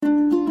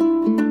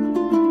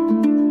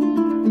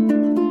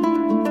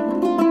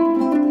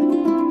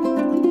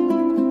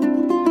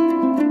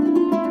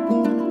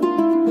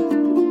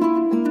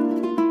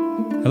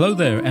Hello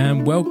there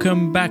and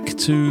welcome back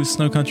to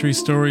Snow Country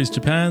Stories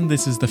Japan.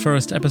 This is the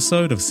first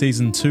episode of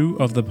Season 2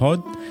 of the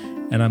pod,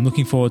 and I'm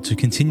looking forward to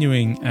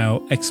continuing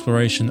our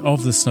exploration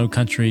of the snow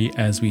country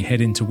as we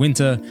head into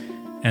winter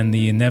and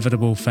the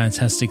inevitable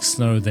fantastic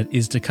snow that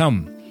is to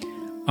come.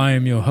 I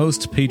am your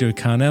host, Peter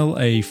Carnell,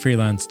 a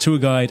freelance tour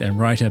guide and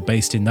writer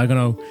based in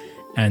Nagano,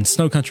 and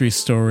Snow Country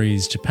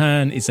Stories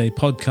Japan is a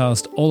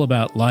podcast all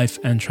about life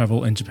and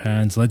travel in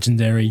Japan's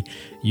legendary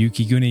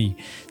Yukiguni.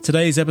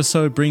 Today's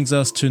episode brings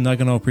us to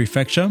Nagano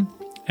Prefecture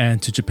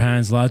and to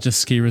Japan's largest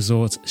ski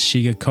resort,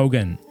 Shiga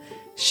Kogen.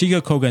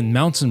 Shiga Kogen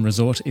Mountain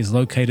Resort is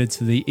located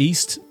to the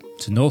east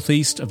to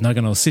northeast of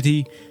Nagano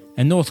City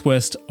and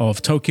northwest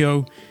of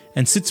Tokyo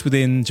and sits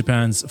within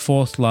Japan's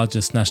fourth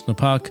largest national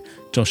park,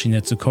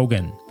 Yoshinetsu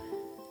Kogen.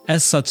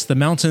 As such, the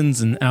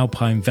mountains and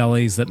alpine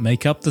valleys that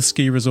make up the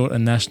ski resort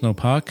and national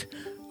park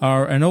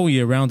are an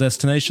all-year-round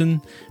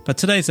destination, but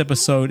today's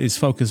episode is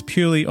focused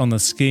purely on the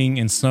skiing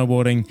and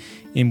snowboarding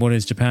in what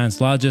is Japan's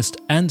largest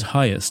and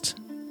highest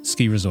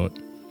ski resort.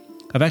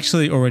 I've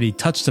actually already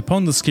touched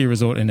upon the ski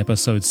resort in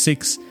episode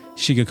 6,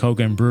 Shiga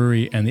Kogen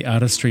Brewery and the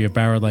Artistry of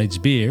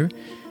Barrel-Aged Beer,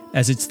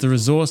 as it's the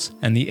resort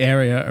and the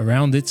area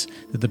around it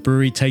that the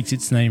brewery takes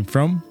its name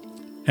from.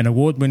 An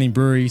award-winning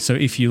brewery, so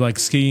if you like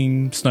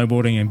skiing,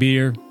 snowboarding and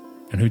beer,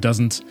 and who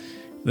doesn't,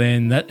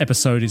 then that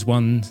episode is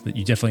one that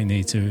you definitely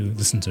need to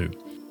listen to.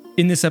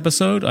 In this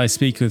episode, I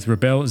speak with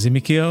Robel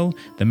Zemichael,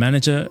 the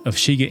manager of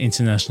Shiga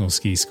International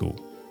Ski School.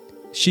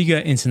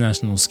 Shiga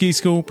International Ski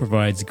School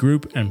provides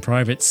group and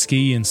private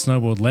ski and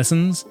snowboard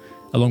lessons,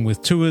 along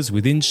with tours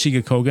within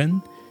Shiga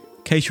Kogen,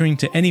 catering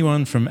to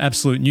anyone from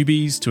absolute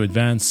newbies to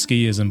advanced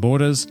skiers and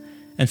boarders,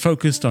 and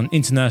focused on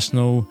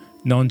international,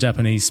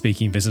 non-Japanese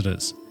speaking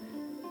visitors.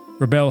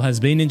 Robel has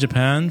been in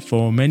Japan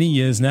for many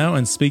years now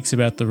and speaks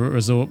about the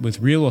resort with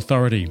real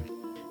authority.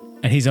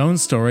 And his own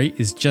story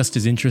is just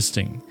as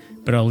interesting,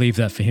 but I'll leave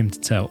that for him to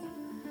tell.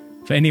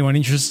 For anyone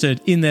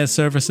interested in their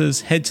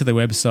services, head to their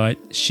website,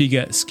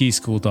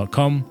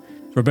 shigaskischool.com.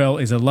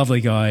 Robel is a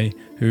lovely guy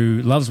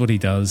who loves what he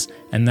does,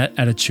 and that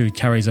attitude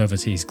carries over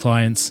to his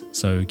clients,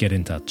 so get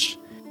in touch.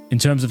 In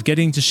terms of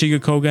getting to Shiga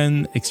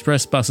Kogen,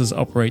 express buses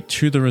operate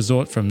to the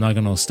resort from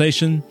Nagano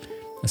Station,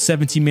 a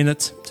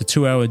 70-minute to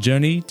 2-hour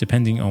journey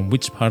depending on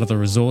which part of the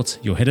resort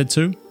you're headed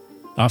to.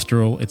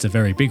 After all, it's a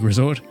very big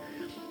resort.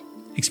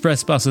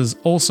 Express buses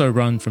also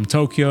run from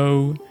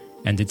Tokyo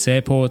and its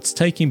airports,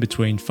 taking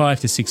between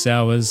 5 to 6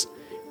 hours,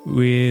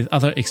 with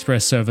other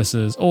express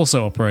services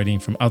also operating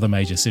from other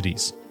major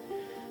cities.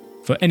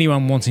 For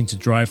anyone wanting to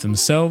drive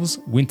themselves,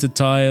 winter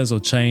tires or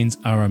chains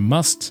are a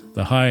must.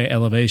 The higher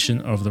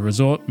elevation of the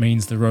resort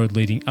means the road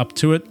leading up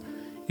to it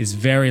is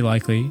very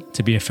likely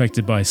to be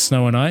affected by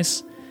snow and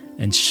ice,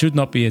 and should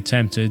not be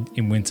attempted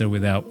in winter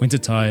without winter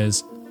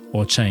tires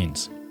or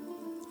chains.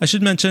 I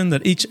should mention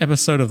that each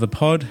episode of the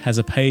pod has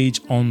a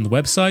page on the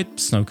website,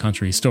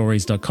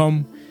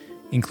 snowcountrystories.com,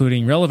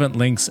 including relevant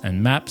links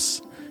and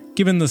maps.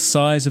 Given the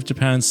size of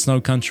Japan's snow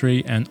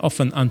country and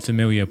often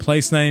unfamiliar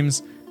place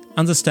names,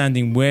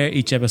 understanding where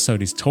each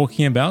episode is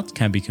talking about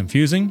can be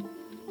confusing,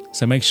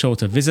 so make sure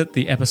to visit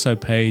the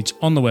episode page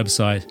on the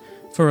website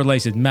for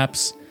related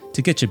maps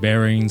to get your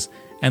bearings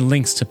and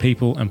links to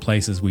people and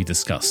places we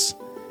discuss.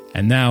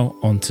 And now,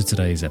 on to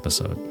today's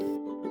episode.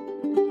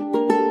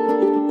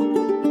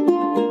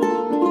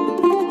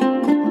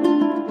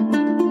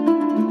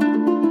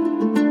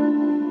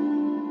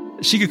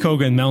 Shiga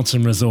Kogen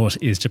Mountain Resort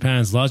is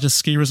Japan's largest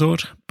ski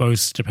resort,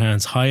 boasts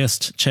Japan's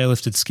highest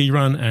chairlifted ski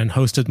run, and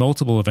hosted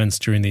multiple events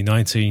during the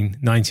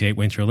 1998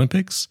 Winter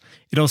Olympics.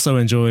 It also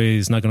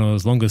enjoys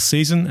Nagano's longest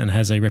season and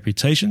has a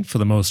reputation for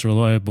the most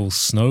reliable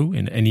snow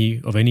in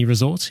any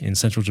resort in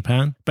central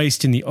Japan.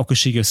 Based in the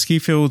Okushiga ski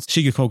fields,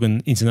 Shiga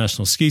Kogen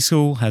International Ski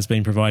School has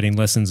been providing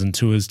lessons and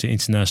tours to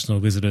international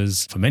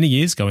visitors for many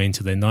years, going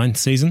into their 9th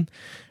season.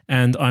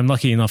 And I'm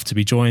lucky enough to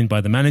be joined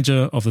by the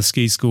manager of the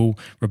ski school,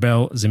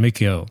 Robel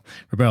Zemichael.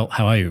 Robel,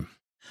 how are you?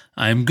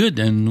 I'm good,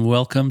 and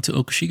welcome to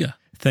Okushiga.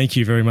 Thank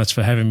you very much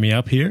for having me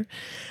up here.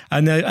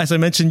 And as I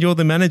mentioned, you're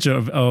the manager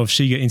of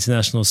Shiga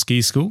International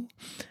Ski School,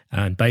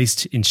 and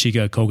based in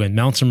Shiga Kogen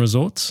Mountain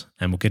Resort.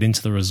 And we'll get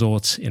into the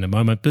resort in a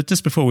moment. But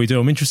just before we do,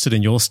 I'm interested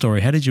in your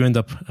story. How did you end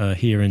up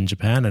here in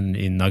Japan and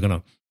in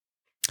Nagano?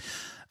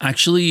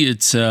 Actually,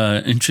 it's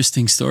an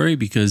interesting story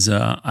because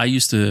I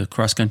used to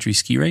cross-country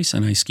ski race,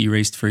 and I ski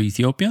raced for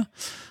Ethiopia.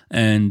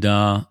 And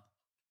the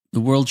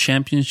World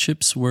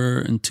Championships were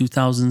in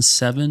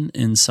 2007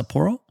 in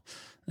Sapporo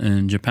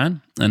in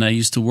Japan. And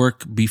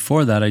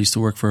before that, I used to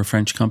work for a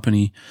French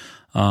company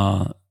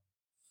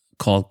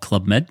called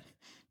Club Med.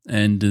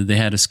 And they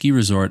had a ski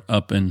resort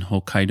up in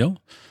Hokkaido.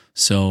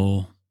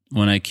 So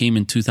when I came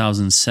in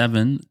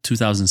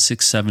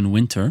 2006-07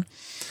 winter,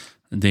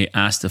 they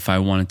asked if I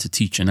wanted to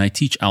teach. And I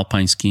teach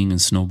alpine skiing and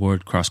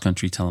snowboard,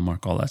 cross-country,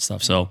 telemark, all that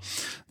stuff. So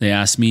they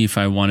asked me if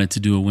I wanted to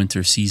do a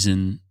winter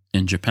season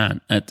in Japan.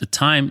 At the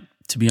time,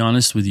 to be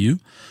honest with you,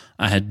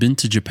 I had been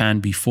to Japan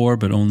before,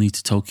 but only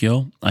to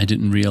Tokyo. I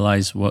didn't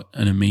realize what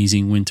an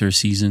amazing winter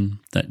season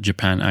that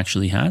Japan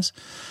actually has.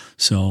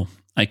 So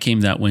I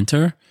came that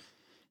winter.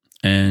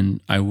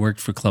 and I worked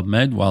for Club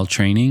Med while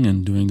training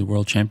and doing the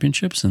World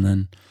Championships. And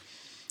then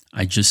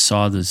I just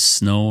saw the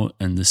snow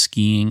and the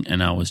skiing,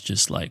 and I was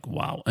just like,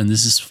 wow. And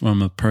this is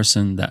from a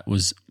person that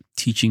was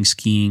teaching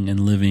skiing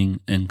and living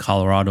in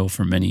Colorado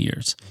for many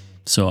years.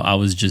 So I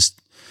was just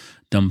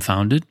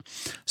dumbfounded.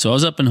 So I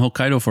was up in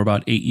Hokkaido for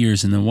about 8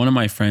 years. And then one of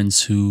my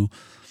friends who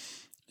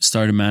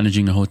started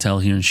managing a hotel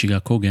here in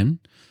Shiga, Kogen,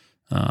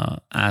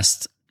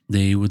 asked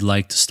they would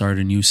like to start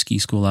a new ski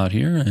school out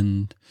here.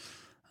 And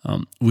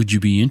would you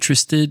be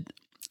interested?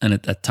 And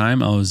at that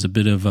time, I was a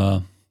bit of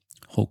a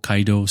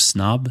Hokkaido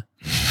snob.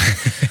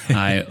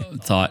 I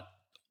thought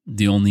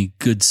the only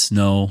good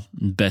snow,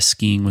 best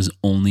skiing was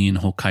only in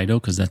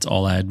Hokkaido because that's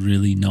all I had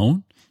really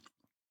known.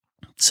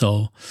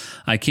 So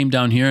I came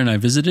down here and I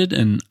visited,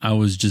 and I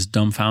was just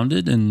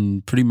dumbfounded.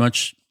 And pretty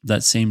much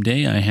that same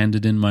day, I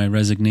handed in my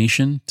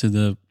resignation to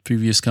the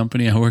previous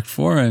company I worked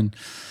for and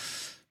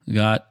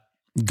got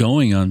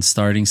going on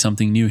starting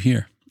something new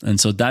here. And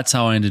so that's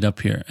how I ended up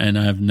here, and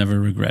I've never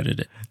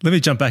regretted it. Let me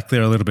jump back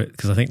there a little bit,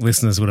 because I think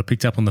listeners would have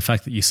picked up on the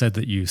fact that you said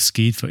that you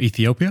skied for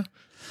Ethiopia.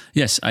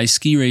 Yes, I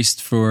ski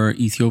raced for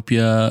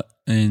Ethiopia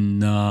in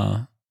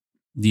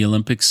the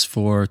Olympics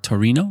for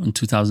Torino in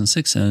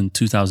 2006 and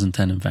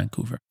 2010 in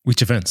Vancouver.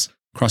 Which events?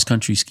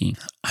 Cross-country skiing.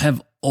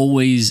 I've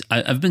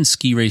been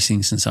ski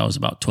racing since I was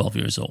about 12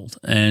 years old,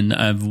 and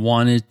I've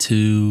wanted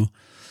to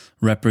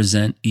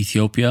represent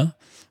Ethiopia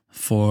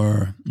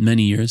for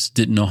many years.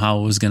 Didn't know how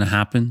it was going to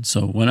happen.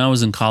 So when I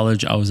was in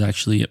college, I was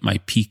actually at my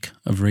peak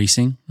of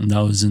racing, and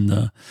that was in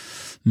the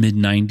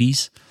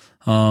mid-90s.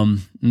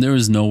 And there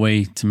was no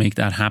way to make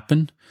that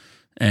happen,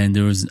 and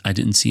I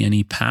didn't see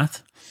any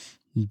path.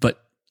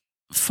 But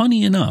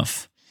funny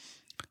enough,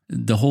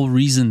 the whole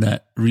reason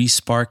that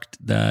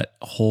re-sparked that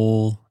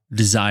whole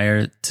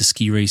desire to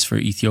ski race for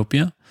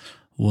Ethiopia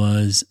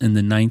was in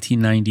the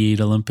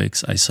 1998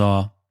 Olympics. I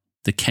saw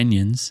the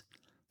Kenyans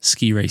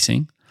ski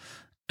racing,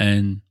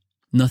 and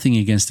nothing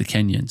against the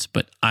Kenyans,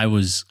 but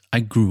I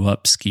grew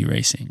up ski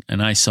racing,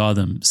 and I saw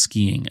them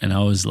skiing, and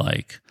I was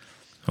like,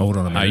 hold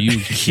on a minute. Are you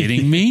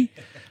kidding me?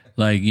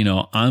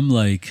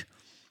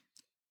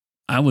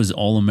 I was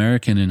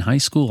all-American in high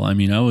school. I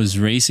mean, I was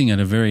racing at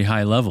a very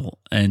high level,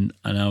 and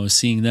I was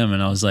seeing them,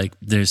 and I was like,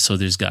 there's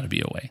got to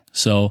be a way.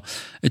 So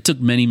it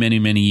took many, many,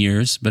 many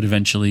years, but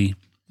eventually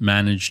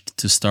managed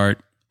to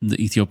start the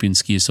Ethiopian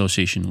Ski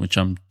Association, which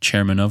I'm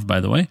chairman of, by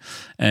the way.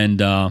 And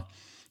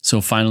so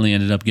finally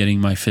ended up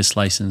getting my FIS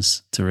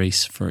license to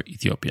race for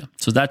Ethiopia.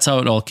 So that's how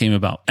it all came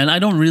about. And I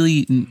don't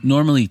really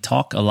normally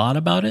talk a lot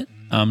about it.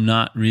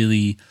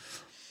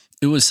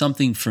 It was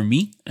something for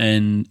me,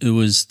 and it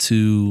was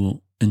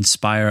to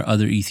inspire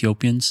other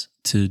Ethiopians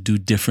to do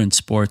different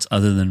sports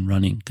other than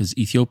running, because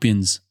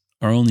Ethiopians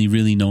are only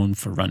really known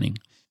for running.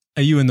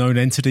 Are you a known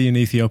entity in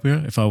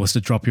Ethiopia? If I was to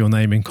drop your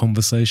name in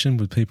conversation,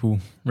 would people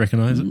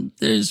recognize it?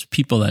 There's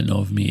people that know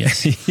of me,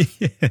 yes.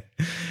 Yeah.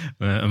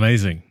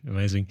 Amazing.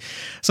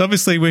 So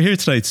obviously we're here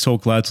today to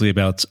talk largely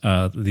about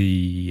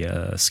the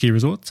ski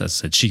resorts, as I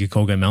said, Shiga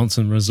Kogen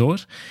Mountain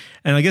Resort.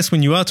 And I guess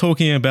when you are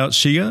talking about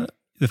Shiga,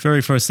 the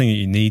very first thing that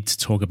you need to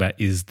talk about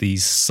is the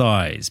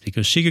size,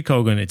 because Shiga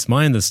Kogen, it's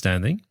my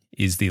understanding,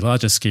 is the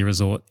largest ski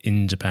resort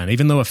in Japan.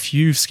 Even though a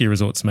few ski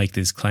resorts make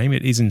this claim,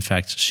 it is in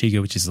fact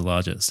Shiga which is the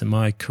largest. Am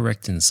I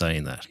correct in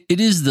saying that?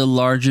 It is the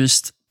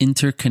largest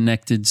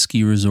interconnected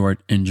ski resort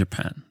in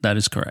Japan. That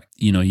is correct.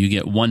 You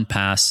get one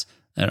pass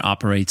that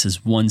operates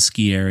as one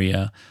ski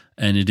area,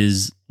 and it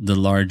is the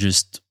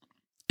largest.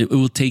 It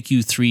will take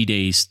you 3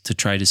 days to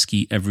try to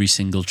ski every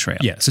single trail.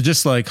 Yeah, so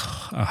just like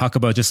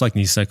Hakuba, just like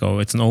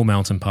Niseko, it's an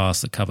all-mountain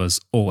pass that covers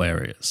all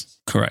areas.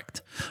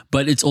 Correct.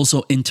 But it's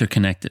also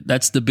interconnected.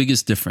 That's the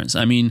biggest difference.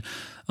 I mean,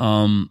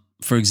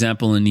 for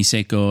example, in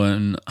Niseko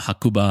and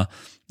Hakuba,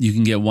 you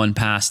can get one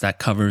pass that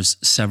covers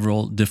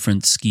several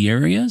different ski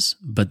areas,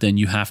 but then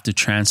you have to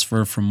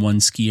transfer from one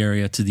ski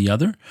area to the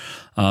other,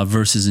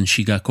 versus in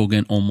Shiga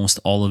Kogen, almost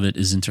all of it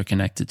is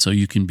interconnected. So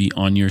you can be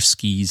on your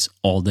skis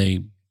all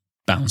day,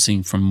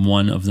 bouncing from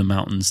one of the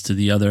mountains to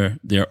the other.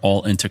 They're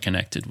all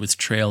interconnected with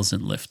trails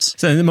and lifts.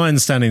 So in my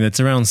understanding, that's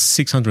around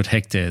 600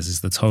 hectares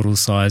is the total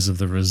size of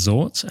the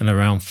resort, and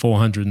around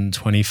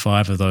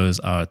 425 of those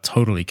are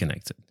totally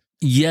connected.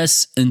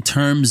 Yes, in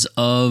terms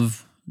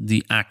of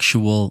the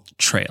actual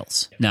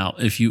trails. Now,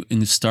 if you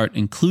start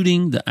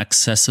including the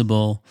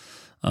accessible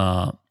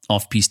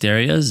off-piste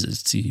areas,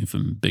 it's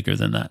even bigger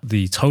than that.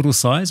 The total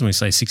size, when we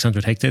say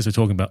 600 hectares, we're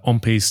talking about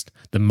on-piste,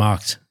 the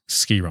marked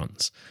ski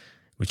runs.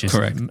 Which is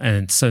correct.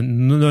 And so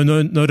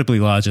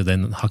notably larger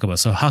than Hakuba.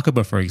 So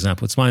Hakuba, for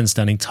example, it's my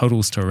understanding,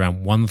 totals to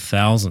around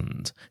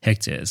 1,000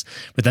 hectares,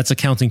 but that's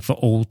accounting for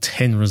all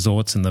 10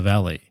 resorts in the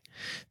valley.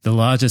 The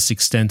largest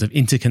extent of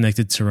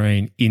interconnected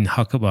terrain in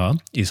Hakuba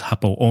is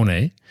Hapo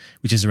One,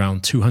 which is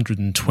around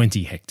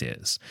 220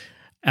 hectares.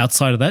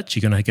 Outside of that,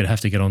 you're going to have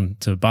to get on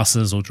to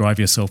buses or drive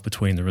yourself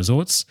between the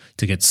resorts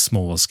to get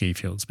smaller ski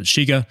fields. But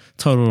Shiga,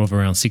 total of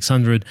around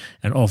 600,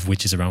 and of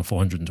which is around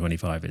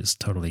 425 is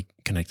totally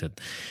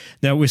connected.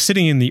 Now, we're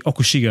sitting in the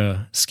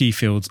Okushiga ski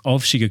fields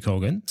of Shiga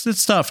Kogen. So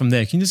let's start from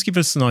there. Can you just give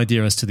us an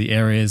idea as to the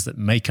areas that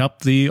make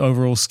up the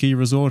overall ski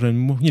resort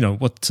and,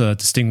 what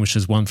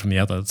distinguishes one from the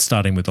other,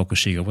 starting with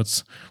Okushiga?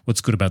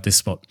 What's good about this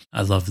spot?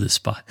 I love this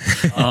spot.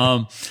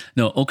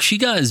 No,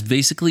 Okushiga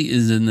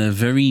is in the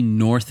very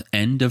north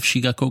end of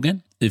Shiga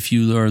Kogen. If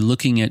you are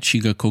looking at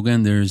Shiga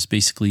Kogen, there's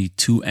basically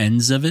two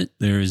ends of it.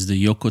 There's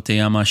the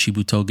Yokoteyama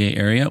Shibutoge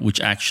area, which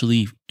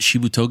actually,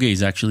 Shibutoge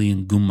is actually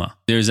in Gunma.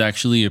 There's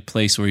actually a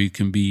place where you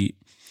can be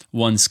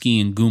one ski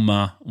in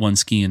Gunma, one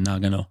ski in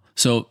Nagano.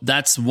 So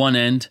that's one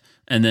end,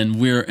 and then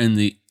we're in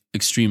the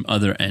extreme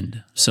other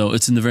end. So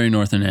it's in the very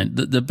northern end.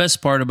 The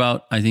best part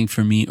about, I think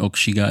for me,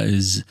 Okushiga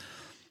is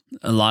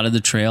a lot of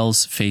the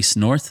trails face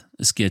north.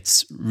 This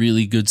gets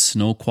really good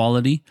snow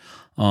quality.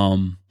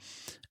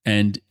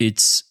 And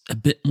it's a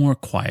bit more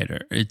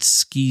quieter. It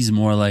skis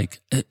more like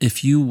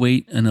if you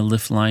wait in a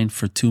lift line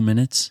for 2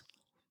 minutes,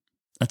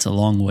 that's a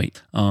long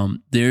wait.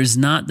 There's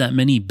not that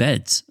many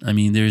beds. I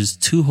mean, there's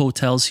 2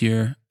 hotels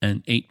here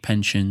and 8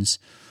 pensions.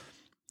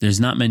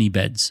 There's not many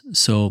beds.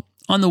 So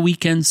on the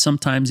weekends,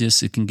 sometimes,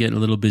 yes, it can get a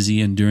little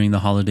busy, and during the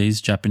holidays,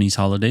 Japanese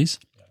holidays,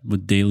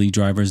 with daily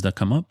drivers that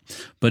come up.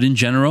 But in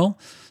general,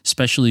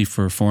 especially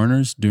for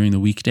foreigners, during the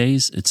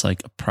weekdays, it's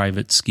like a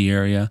private ski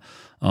area.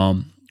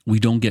 We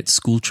don't get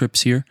school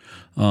trips here.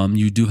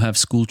 You do have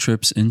school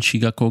trips in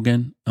Shiga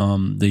Kogen.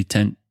 They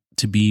tend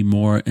to be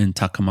more in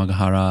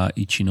Takamagahara,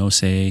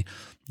 Ichinose,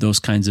 those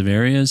kinds of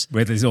areas.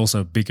 Where there's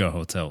also bigger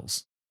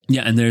hotels.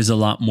 Yeah, and there's a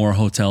lot more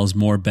hotels,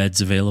 more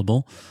beds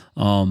available.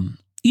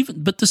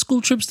 But the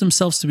school trips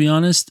themselves, to be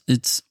honest,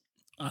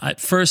 at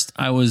first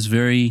I was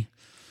very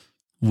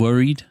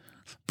worried,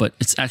 but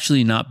it's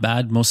actually not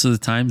bad. Most of the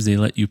times they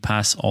let you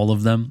pass all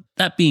of them.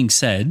 That being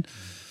said,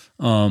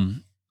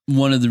 one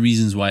of the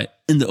reasons why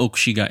in the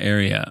Okushiga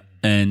area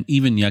and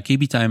even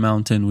Yakebitai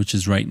Mountain, which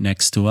is right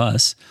next to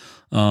us,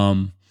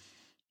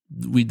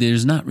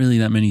 there's not really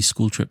that many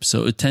school trips.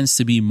 So it tends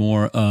to be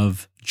more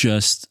of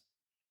just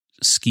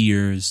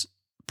skiers,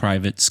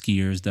 private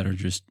skiers that are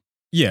just...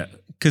 Yeah,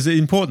 because it's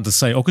important to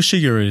say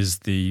Okushiga is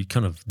the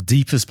kind of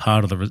deepest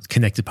part of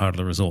connected part of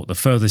the resort, the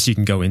furthest you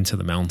can go into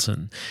the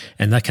mountain.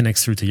 And that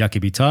connects through to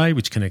Yakebitai,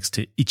 which connects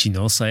to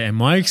Ichinose. And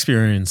my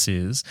experience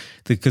is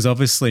that, because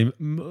obviously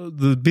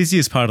the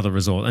busiest part of the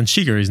resort, and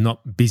Shiga is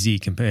not busy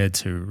compared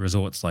to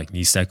resorts like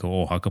Niseko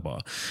or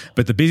Hakuba,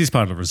 but the busiest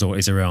part of the resort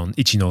is around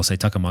Ichinose,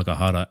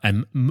 Takamagahara.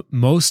 And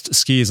most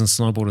skiers and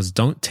snowboarders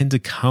don't tend to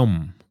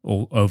come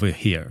all over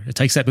here. It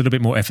takes that little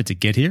bit more effort to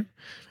get here.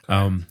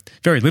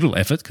 Very little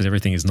effort because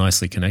everything is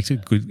nicely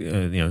connected. Good,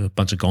 a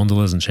bunch of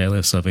gondolas and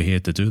chairlifts over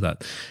here to do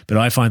that. But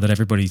I find that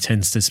everybody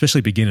tends to,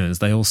 especially beginners,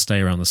 they all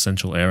stay around the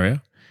central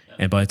area.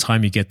 And by the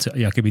time you get to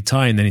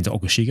Yakebitai and then into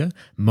Okushiga,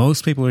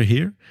 most people who are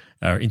here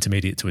are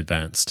intermediate to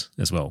advanced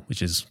as well,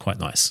 which is quite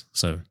nice.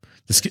 So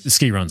the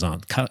ski runs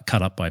aren't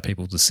cut up by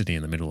people just sitting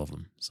in the middle of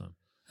them. So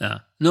yeah,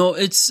 no,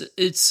 it's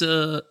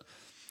a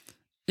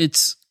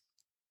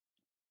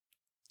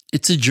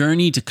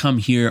journey to come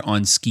here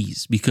on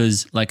skis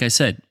because, like I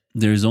said,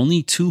 there's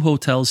only 2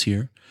 hotels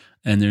here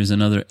and there's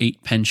another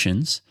 8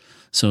 pensions.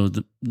 So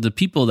the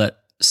people that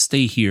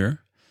stay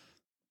here,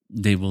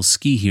 they will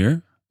ski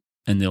here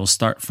and they'll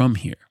start from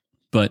here.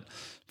 But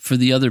for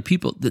the other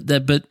people,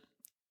 but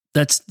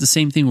that's the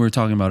same thing we were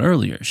talking about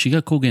earlier.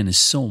 Shiga Kogen is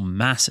so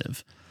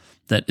massive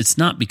that it's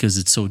not because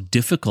it's so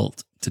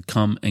difficult to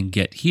come and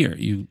get here.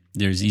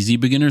 There's easy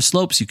beginner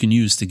slopes you can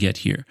use to get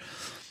here.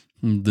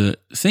 The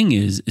thing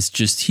is, it's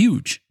just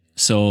huge.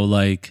 So,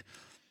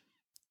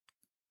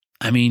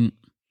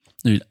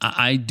 dude,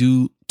 I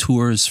do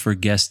tours for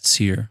guests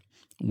here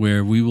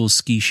where we will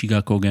ski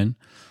Shiga Kogen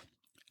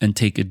and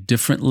take a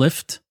different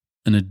lift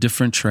and a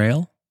different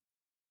trail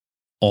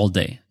all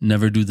day.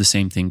 Never do the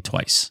same thing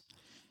twice.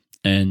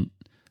 And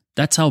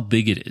that's how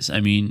big it is. I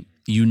mean,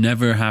 you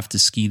never have to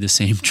ski the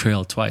same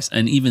trail twice.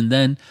 And even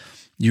then,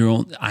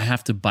 I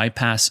have to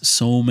bypass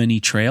so many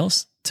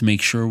trails to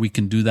make sure we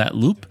can do that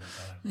loop.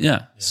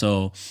 Yeah.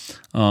 So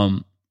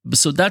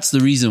that's the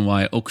reason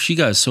why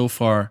Okushiga is so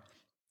far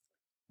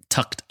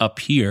tucked up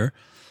here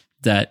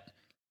that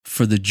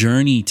for the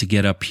journey to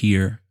get up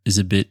here is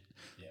a bit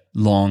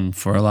long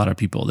for a lot of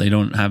people. They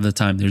don't have the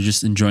time. They're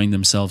just enjoying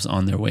themselves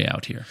on their way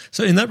out here.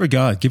 So in that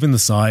regard, given the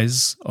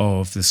size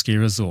of the ski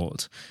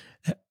resort,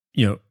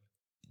 do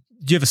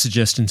you have a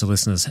suggestion to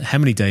listeners? How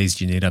many days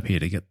do you need up here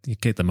to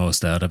get the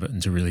most out of it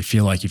and to really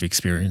feel like you've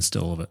experienced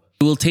all of it?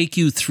 It will take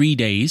you 3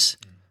 days.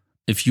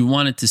 If you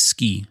wanted to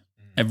ski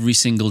every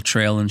single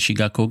trail in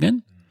Shiga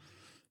Kogen,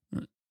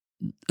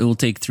 it will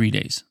take 3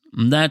 days.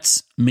 And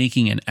that's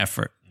making an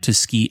effort to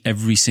ski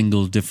every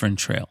single different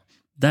trail.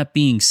 That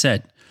being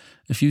said,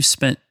 if you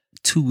spent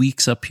 2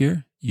 weeks up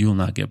here, you will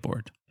not get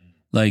bored.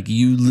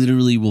 You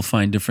literally will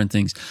find different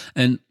things.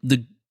 And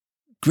the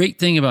great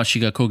thing about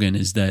Shiga Kogen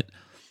is that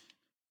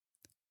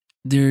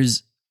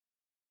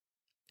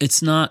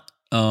it's not,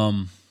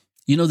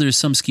 there's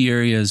some ski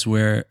areas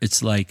where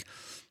it's like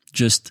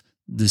just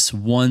this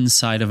one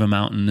side of a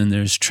mountain and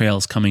there's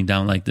trails coming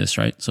down like this,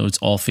 right? So it's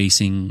all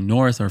facing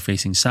north or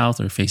facing south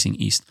or facing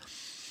east.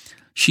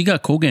 Shiga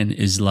Kogen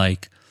is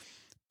like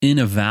in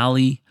a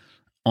valley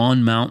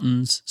on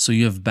mountains. So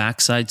you have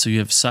backside. So you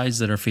have sides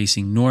that are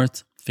facing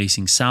north,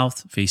 facing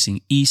south,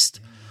 facing east.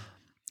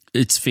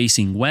 It's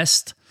facing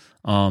west.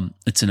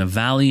 It's in a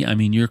valley. I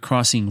mean, you're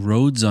crossing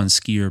roads on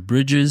skier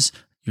bridges.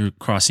 You're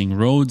crossing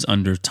roads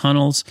under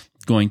tunnels,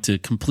 going to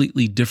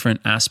completely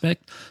different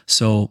aspect.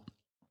 So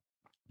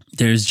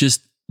there's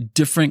just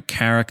different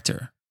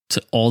character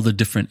to all the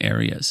different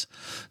areas.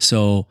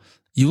 So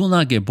you will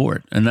not get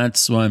bored. And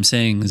that's what I'm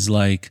saying is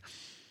like,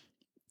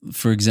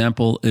 for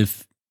example,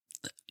 if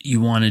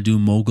you want to do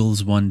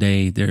moguls one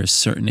day, there's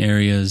certain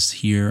areas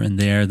here and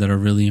there that are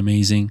really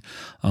amazing.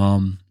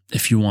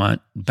 If you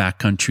want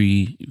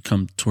backcountry, you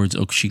come towards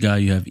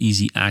Okushiga, you have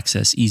easy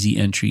access, easy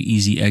entry,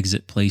 easy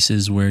exit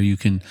places where you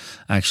can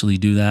actually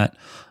do that.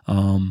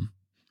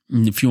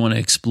 If you want to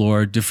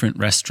explore different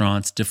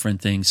restaurants, different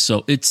things.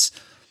 So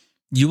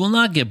you will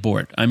not get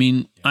bored. I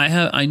mean,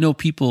 I know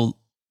people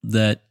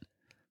that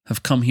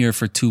have come here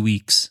for 2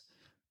 weeks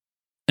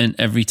and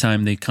every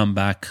time they come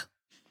back,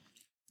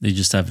 they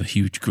just have a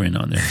huge grin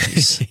on their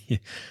face.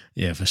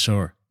 Yeah, for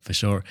sure. For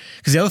sure.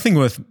 Because the other thing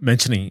worth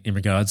mentioning in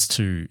regards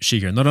to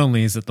Shiga, not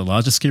only is it the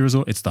largest ski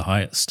resort, it's the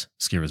highest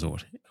ski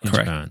resort in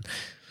Japan.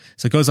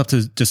 So it goes up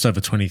to just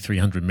over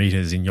 2,300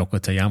 meters in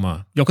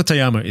Yokoteama.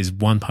 Yokoteama is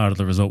one part of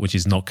the resort which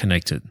is not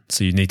connected.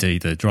 So you need to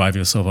either drive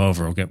yourself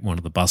over or get one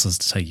of the buses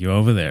to take you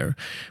over there.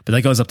 But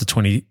that goes up to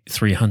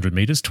 2,300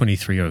 meters,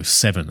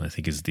 2,307 I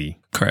think is the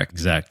correct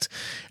exact.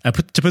 To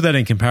put that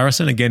in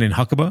comparison, again in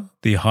Hakuba,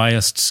 the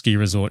highest ski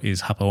resort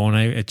is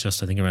Hapaone at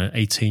just I think around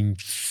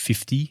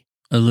 1,850.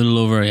 A little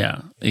over,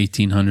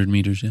 1,800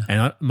 meters, yeah.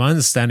 And my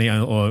understanding,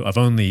 I've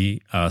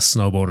only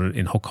snowboarded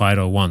in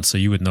Hokkaido once, so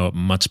you would know it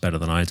much better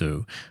than I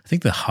do. I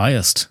think the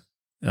highest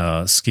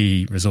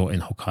ski resort in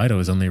Hokkaido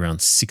is only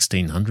around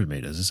 1,600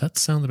 meters. Does that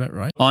sound about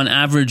right? On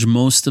average,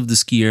 most of the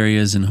ski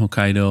areas in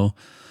Hokkaido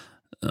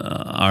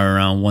are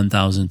around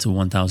 1,000 to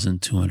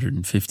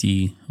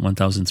 1,250,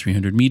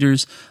 1,300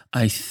 meters.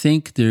 I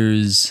think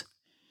there's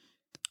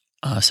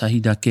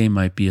Sahidake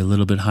might be a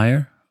little bit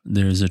higher.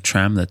 There's a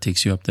tram that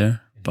takes you up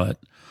there. But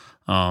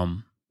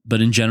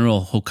in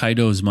general,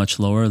 Hokkaido is much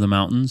lower, the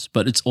mountains,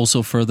 but it's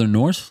also further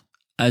north.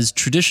 As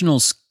traditional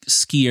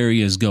ski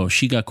areas go,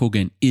 Shiga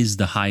Kogen is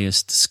the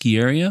highest ski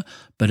area.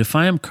 But if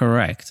I am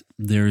correct,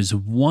 there is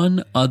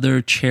one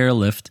other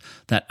chairlift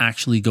that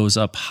actually goes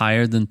up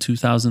higher than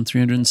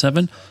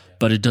 2,307,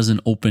 but it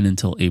doesn't open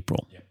until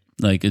April.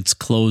 Like it's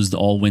closed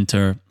all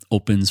winter,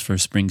 opens for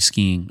spring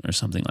skiing or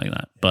something like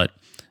that. But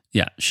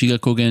yeah, Shiga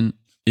Kogen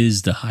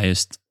is the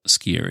highest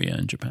ski area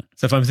in Japan.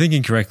 So if I'm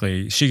thinking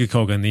correctly, Shiga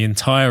Kogen, the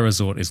entire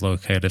resort is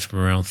located from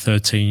around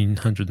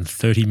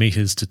 1,330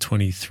 meters to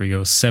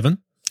 2,307.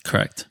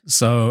 Correct.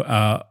 So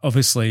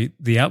obviously,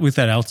 with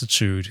that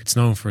altitude, it's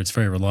known for its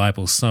very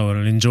reliable snow, and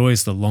it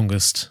enjoys the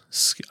longest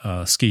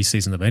ski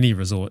season of any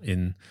resort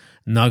in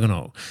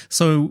Nagano.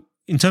 So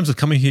in terms of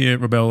coming here,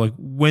 Robel, like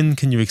when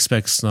can you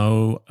expect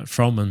snow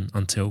from and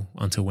until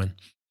when?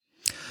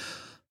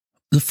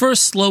 The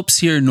first slopes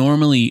here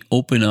normally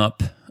open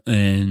up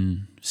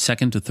in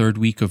second to third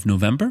week of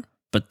November,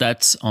 but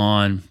that's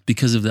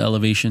because of the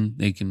elevation,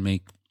 they can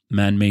make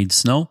man-made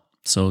snow.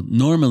 So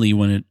normally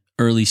when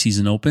early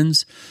season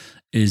opens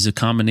is a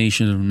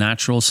combination of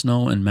natural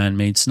snow and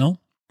man-made snow.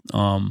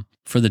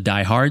 For the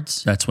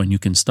diehards, that's when you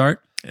can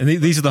start. And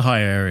these are the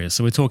higher areas.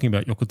 So we're talking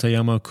about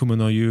Yokoteama,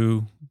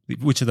 Kumanoyu.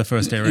 Which are the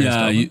first areas?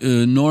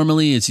 Yeah,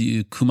 normally it's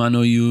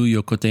Kumanoyu,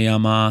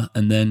 Yokoteama,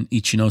 and then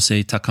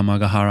Ichinose,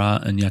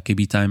 Takamagahara, and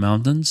Yakebitai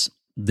Mountains.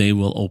 They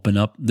will open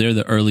up. They're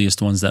the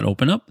earliest ones that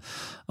open up.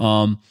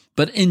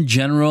 But in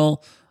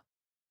general,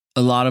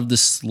 a lot of the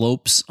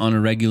slopes on a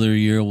regular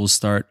year will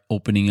start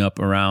opening up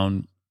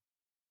around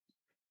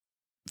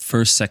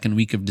first, second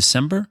week of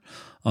December.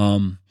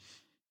 And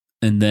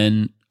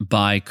then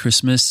by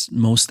Christmas,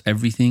 most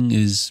everything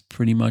is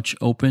pretty much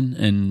open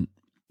and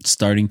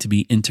starting to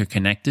be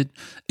interconnected.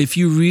 If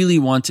you really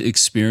want to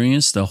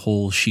experience the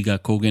whole Shiga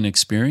Kogen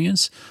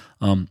experience,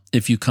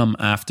 if you come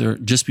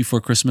just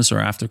before Christmas or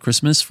after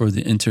Christmas for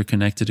the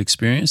interconnected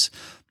experience,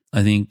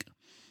 I think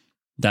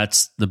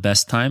that's the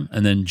best time.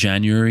 And then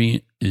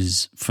January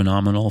is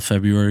phenomenal.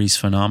 February is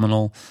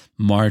phenomenal.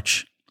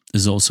 March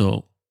is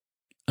also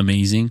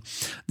amazing.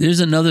 There's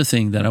another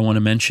thing that I want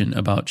to mention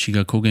about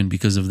Shiga Kogen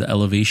because of the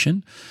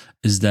elevation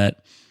is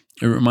that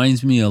it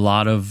reminds me a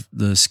lot of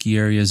the ski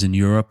areas in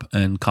Europe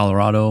and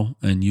Colorado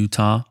and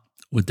Utah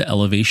with the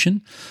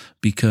elevation,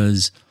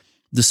 because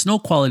the snow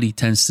quality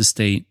tends to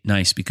stay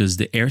nice because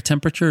the air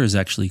temperature is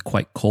actually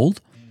quite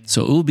cold.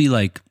 So it will be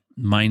like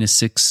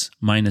 -6,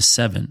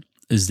 -7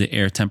 is the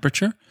air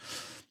temperature.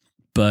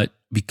 But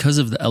because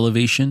of the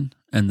elevation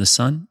and the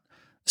sun,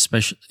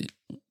 especially,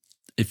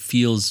 it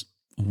feels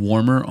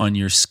warmer on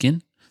your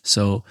skin.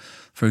 So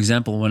for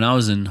example, when I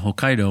was in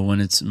Hokkaido,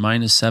 when it's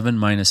 -7,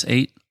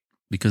 -8,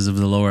 because of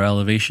the lower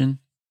elevation,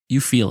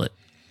 you feel it.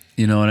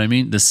 You know what I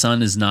mean? The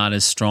sun is not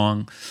as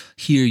strong.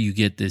 Here you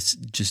get this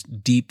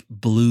just deep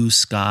blue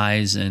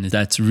skies, and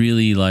that's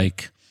really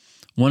like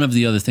one of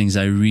the other things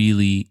I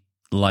really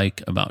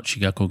like about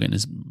Shiga Kogen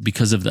is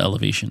because of the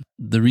elevation.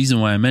 The reason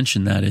why I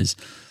mentioned that is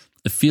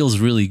it feels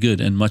really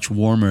good and much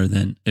warmer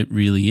than it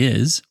really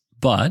is,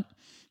 but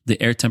the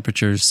air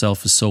temperature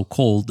itself is so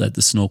cold that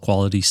the snow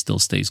quality still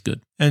stays good.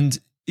 And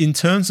in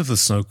terms of the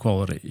snow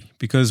quality,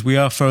 because we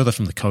are further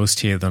from the coast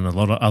here than a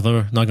lot of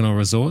other Nagano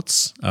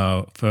resorts,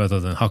 further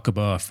than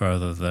Hakuba,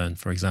 further than,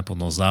 for example,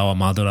 Nozawa,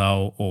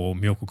 Madarao, or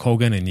Myoku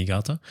Kogen in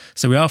Niigata.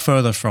 So we are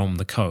further from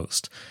the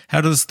coast. How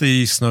does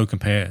the snow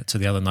compare to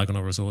the other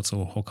Nagano resorts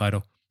or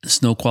Hokkaido? The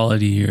snow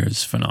quality here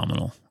is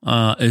phenomenal.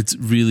 It's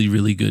really,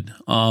 really good.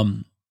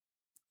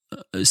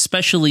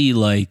 Especially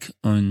like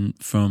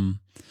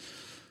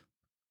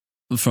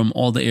from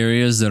all the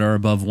areas that are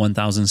above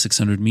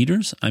 1,600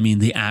 meters. I mean,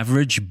 the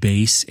average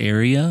base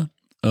area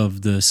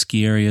of the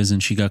ski areas in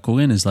Shiga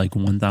Kogen is like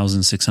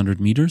 1,600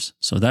 meters.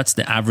 So that's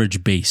the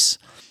average base.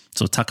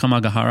 So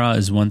Takamagahara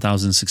is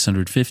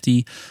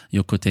 1,650.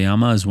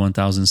 Yokoteyama is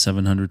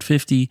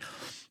 1,750.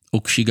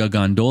 Okushiga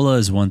Gondola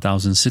is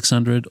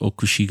 1,600.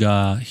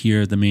 Okushiga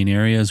here, the main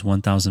area, is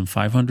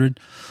 1,500.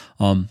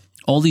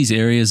 All these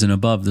areas and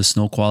above, the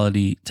snow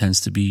quality tends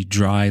to be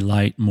dry,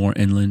 light, more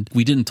inland.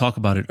 We didn't talk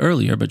about it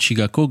earlier, but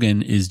Shiga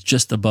Kogen is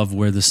just above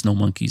where the snow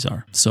monkeys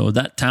are. So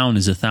that town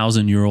is a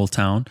 1,000-year-old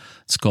town.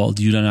 It's called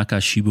Yudanaka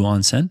Shibu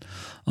Onsen.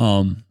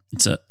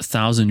 It's a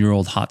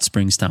 1,000-year-old hot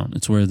springs town.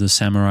 It's where the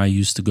samurai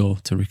used to go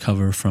to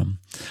recover from.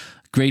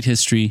 Great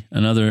history,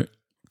 another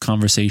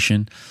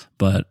conversation,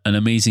 but an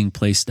amazing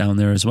place down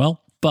there as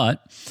well.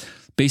 But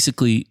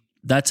basically,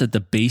 that's at the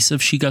base of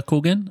Shiga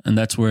Kogen, and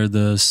that's where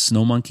the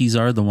snow monkeys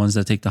are, the ones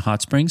that take the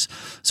hot springs.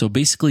 So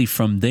basically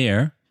from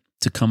there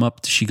to come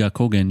up to Shiga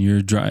Kogen,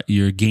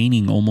 you're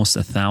gaining almost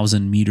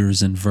 1,000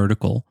 meters in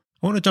vertical.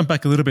 I want to jump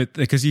back a little bit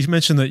because you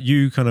mentioned that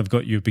you kind of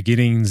got your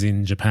beginnings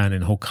in Japan,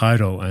 in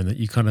Hokkaido, and that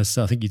you kind of,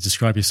 I think you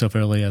described yourself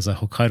earlier as a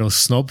Hokkaido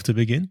snob to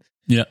begin.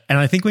 Yeah. And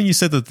I think when you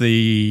said that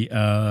the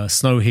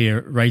snow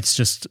here rates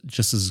just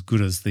as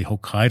good as the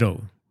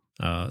Hokkaido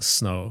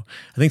snow,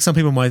 I think some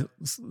people might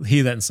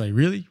hear that and say,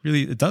 really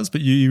it does?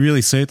 But you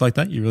really see it like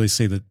that? You really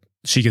see that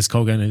Shiga's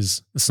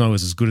Kogen the snow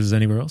is as good as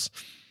anywhere else?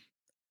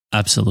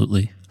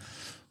 Absolutely.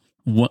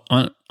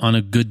 On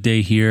a good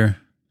day here,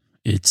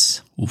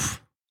 it's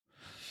oof.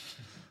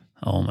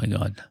 Oh my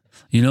God.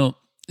 You know,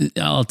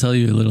 I'll tell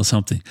you a little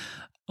something.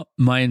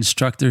 My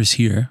instructors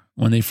here,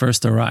 when they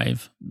first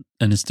arrive,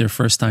 and it's their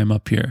first time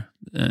up here,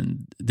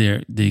 and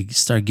they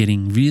start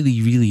getting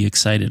really, really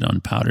excited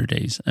on powder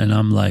days. And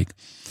I'm like,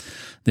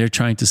 they're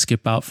trying to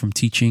skip out from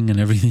teaching and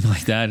everything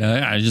like that.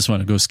 I just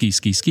want to go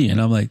ski.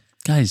 And I'm like,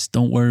 guys,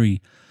 don't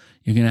worry.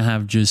 You're going to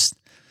have just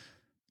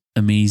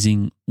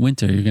amazing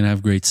winter. You're going to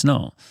have great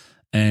snow.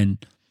 And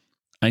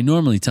I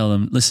normally tell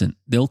them, listen,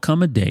 there'll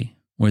come a day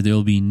where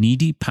there'll be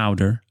knee-deep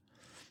powder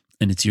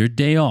and it's your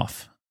day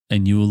off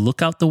and you will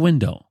look out the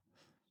window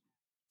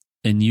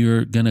and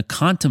you're going to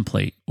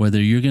contemplate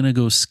whether you're going to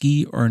go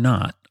ski or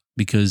not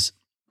because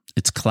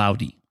it's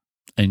cloudy.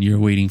 And you're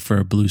waiting for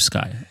a blue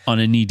sky on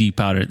a knee-deep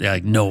powder. They're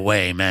like, no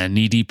way, man.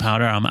 Knee-deep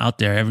powder? I'm out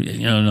there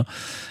no.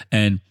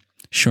 And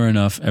sure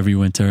enough, every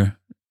winter,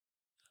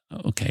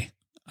 okay,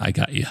 I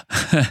got you.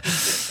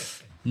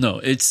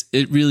 No, it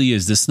really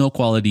is. The snow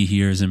quality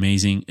here is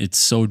amazing. It's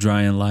so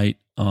dry and light.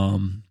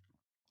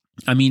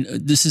 I mean,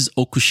 this is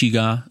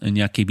Okushiga and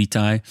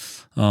Yakebitai,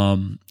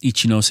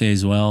 Ichinose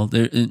as well.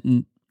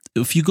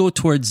 If you go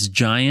towards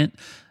January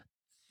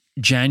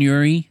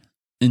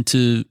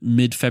into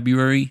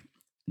mid-February,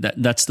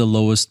 that's the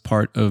lowest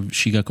part of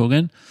Shiga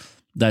Kogen.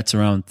 That's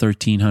around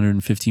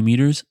 1,350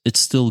 meters. It's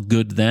still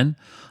good then.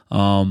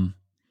 And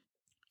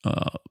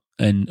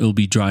it'll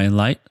be dry and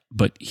light.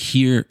 But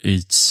here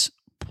it's...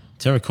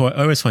 Terakoya.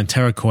 I always find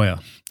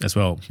Terakoya as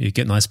well. You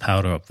get nice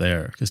powder up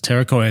there because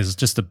Terakoya is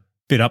just a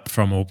bit up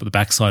from the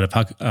backside of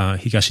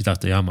Higashi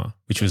Tateyama,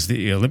 which was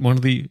one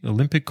of the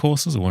Olympic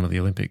courses or one of the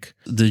Olympic.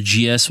 The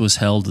GS was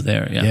held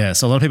there, yeah. Yeah,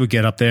 so a lot of people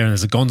get up there and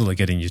there's a gondola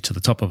getting you to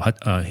the top of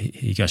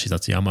Higashi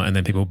Tateyama and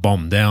then people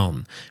bomb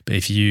down. But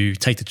if you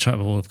take the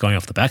trouble of going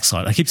off the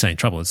backside, I keep saying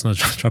trouble, it's not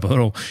trouble at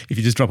all. If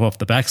you just drop off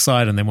the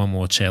backside and then one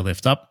more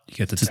chairlift up, you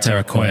get to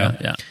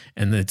Terakoya. Yeah.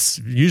 And it's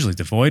usually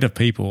devoid of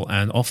people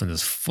and often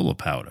is full of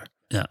powder.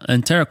 Yeah,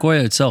 and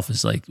Terakoya itself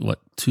is like,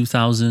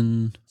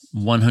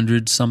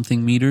 2,100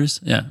 something meters.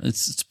 Yeah,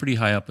 it's pretty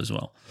high up as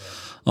well.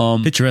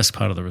 Picturesque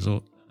part of the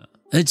resort.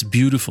 It's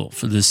beautiful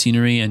for the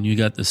scenery, and you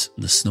got the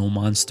snow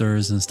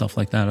monsters and stuff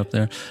like that up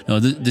there.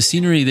 No, the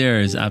scenery there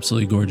is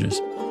absolutely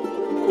gorgeous.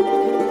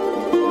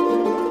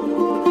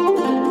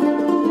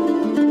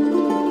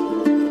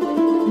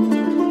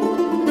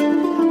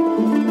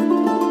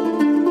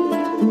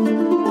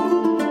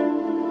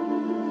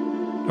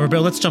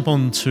 Robel, let's jump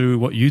on to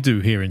what you do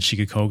here in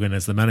Shiga Kogen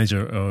as the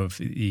manager of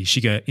the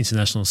Shiga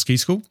International Ski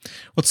School.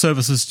 What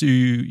services do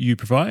you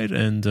provide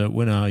and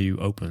when are you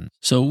open?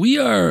 So we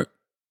are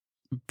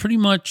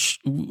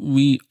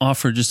we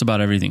offer just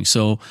about everything.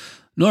 So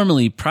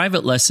normally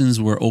private lessons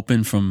were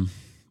open from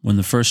when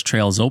the first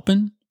trails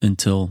open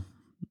until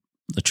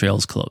the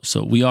trails close.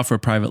 So we offer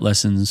private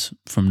lessons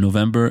from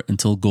November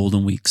until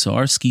Golden Week. So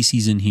our ski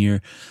season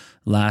here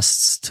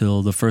lasts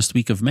till the first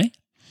week of May.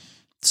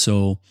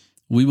 So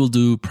we will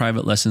do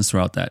private lessons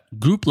throughout that.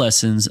 Group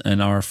lessons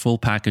and our full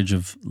package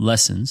of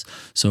lessons.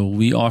 So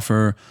we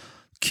offer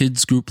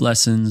kids group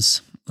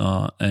lessons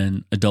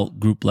and adult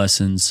group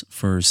lessons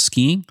for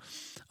skiing.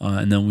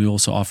 And then we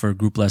also offer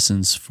group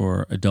lessons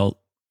for adult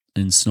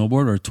in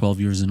snowboard or 12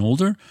 years and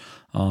older.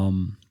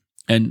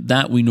 And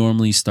that we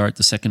normally start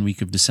the second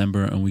week of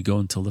December and we go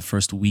until the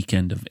first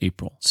weekend of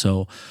April.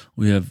 So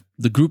we have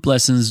the group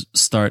lessons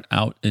start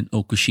out in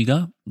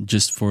Shiga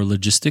just for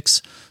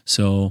logistics.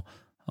 So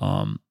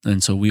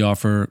so we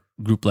offer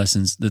group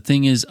lessons. The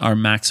thing is, our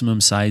maximum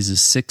size is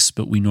 6,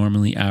 but we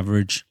normally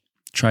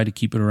try to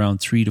keep it around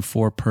 3 to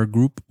 4 per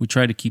group. We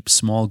try to keep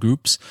small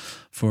groups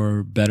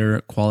for better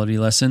quality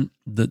lesson.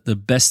 The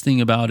best thing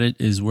about it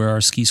is where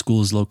our ski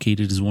school is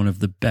located is one of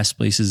the best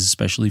places,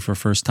 especially for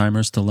first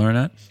timers to learn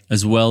at,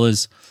 as well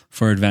as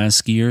for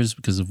advanced skiers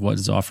because of what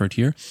is offered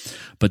here.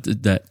 But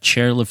that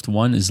chairlift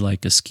one is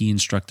like a ski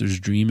instructor's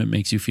dream. It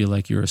makes you feel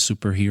like you're a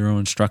superhero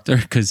instructor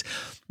because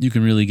you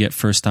can really get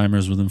first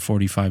timers within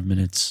 45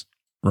 minutes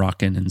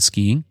rocking and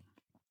skiing.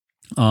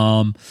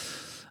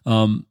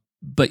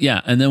 But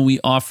yeah, and then we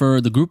offer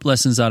the group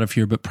lessons out of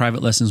here, but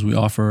private lessons we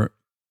offer,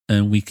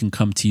 and we can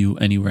come to you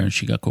anywhere in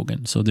Shiga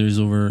Kogen. So there's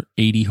over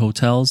 80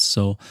 hotels.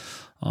 So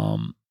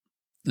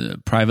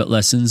the private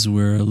lessons,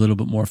 we're a little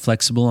bit more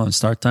flexible on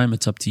start time.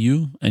 It's up to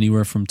you.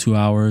 Anywhere from 2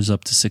 hours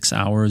up to 6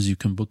 hours, you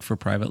can book for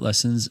private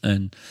lessons,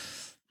 and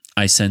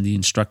I send the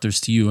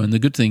instructors to you. And the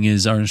good thing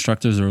is our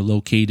instructors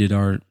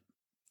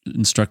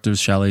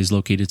chalet is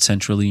located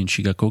centrally in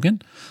Shiga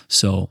Kogen.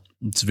 So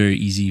it's very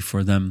easy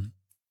for them.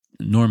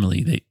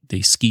 Normally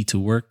they ski to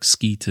work,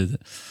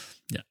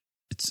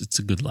 it's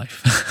a good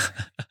life.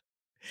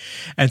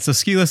 And so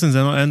ski lessons,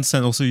 and I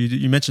understand also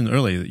you mentioned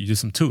earlier that you do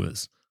some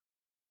tours.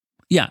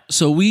 Yeah,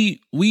 so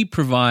we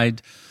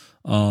provide,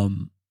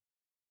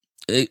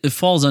 it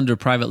falls under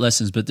private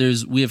lessons, but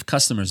we have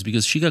customers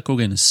because Shiga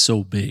Kogen is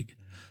so big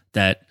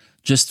that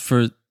just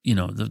for,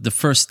 the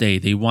first day,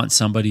 they want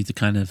somebody to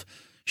kind of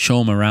show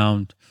them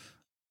around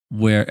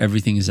where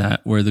everything is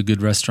at, where the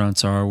good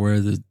restaurants are, where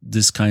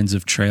this kinds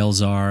of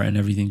trails are and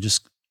everything,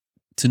 just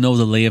to know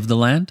the lay of the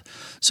land.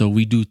 So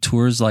we do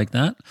tours like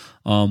that.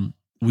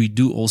 We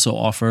do also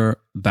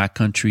offer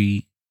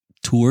backcountry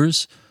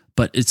tours,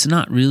 but it's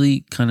not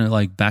really kind of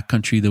like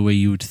backcountry the way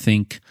you would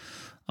think,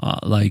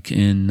 like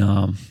in,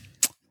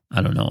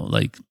 I don't know,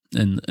 like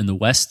in the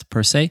West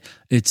per se.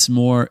 It's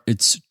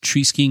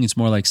tree skiing. It's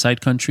more like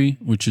side country,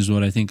 which is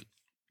what I think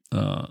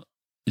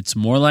it's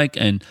more like.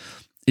 And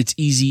it's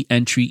easy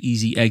entry,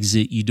 easy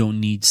exit. You don't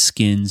need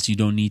skins. You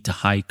don't need to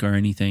hike or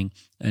anything.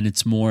 And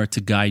it's more to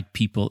guide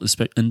people.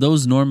 And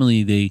those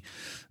normally they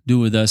do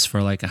with us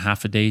for like a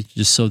half a day,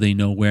 just so they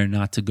know where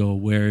not to go,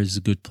 where is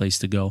a good place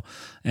to go.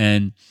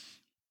 And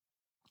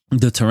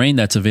the terrain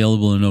that's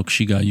available in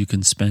Shiga, you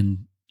can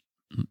spend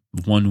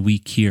 1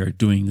 week here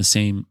doing the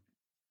same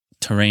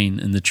terrain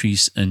in the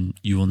trees and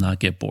you will not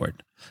get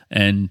bored.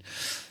 And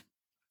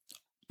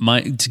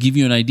to give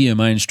you an idea,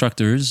 my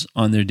instructors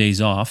on their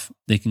days off,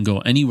 they can go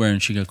anywhere in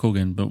Shiga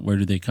Kogen, but where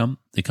do they come?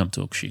 They come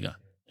to Shiga.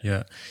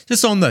 Yeah.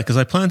 Just on that, because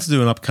I plan to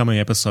do an upcoming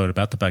episode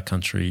about the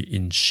backcountry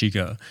in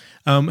Shiga.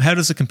 How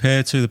does it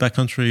compare to the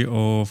backcountry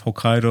of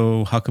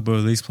Hokkaido,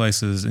 Hakuba, these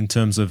places in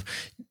terms of,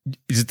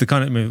 is it the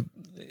kind of,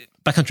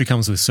 backcountry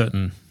comes with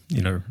certain,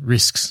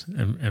 risks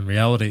and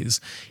realities.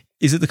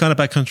 Is it the kind of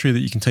backcountry that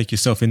you can take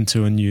yourself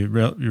into and you're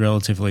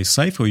relatively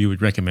safe, or you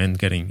would recommend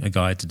getting a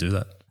guide to do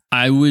that?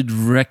 I would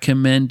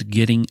recommend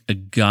getting a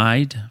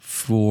guide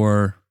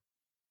for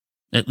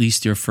at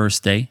least your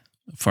first day,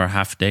 for a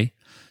half day,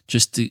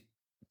 just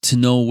to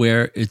know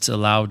where it's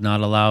allowed, not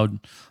allowed,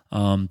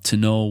 to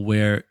know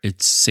where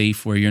it's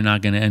safe, where you're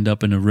not going to end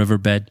up in a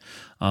riverbed,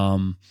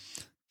 and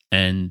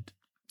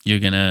you're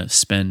going to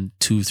spend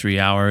 2-3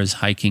 hours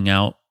hiking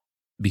out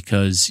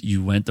because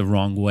you went the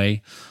wrong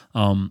way.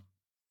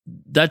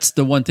 That's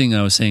the one thing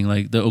I was saying.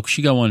 Like the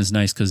Shiga one is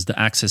nice because the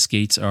access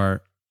gates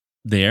are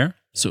there.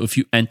 So if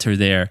you enter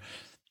there,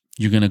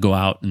 you're going to go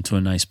out into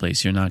a nice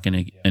place. You're not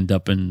going to end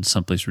up in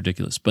someplace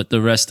ridiculous. But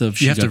the rest of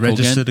Shiga, you have to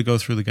register to go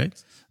through the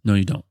gates? No,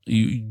 you don't.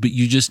 But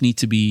you just need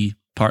to be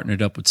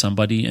partnered up with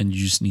somebody, and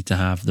you just need to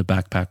have the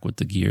backpack with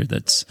the gear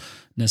that's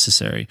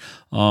necessary.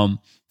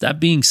 That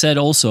being said,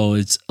 also,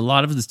 it's a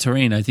lot of the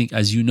terrain, I think,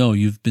 as you know,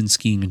 you've been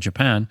skiing in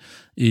Japan,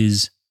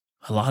 is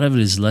a lot of it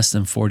is less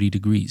than 40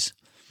 degrees.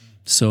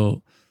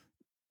 So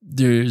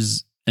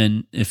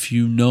and if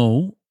you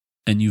know,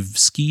 and you've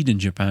skied in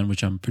Japan,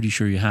 which I'm pretty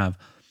sure you have,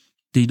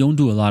 they don't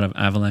do a lot of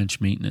avalanche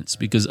maintenance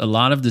because a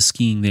lot of the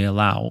skiing they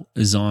allow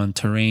is on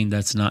terrain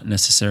that's not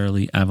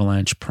necessarily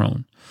avalanche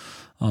prone.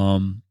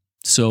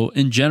 So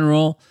in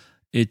general,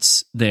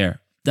 it's there.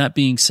 That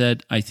being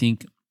said, I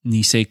think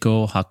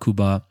Niseko,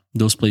 Hakuba,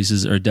 those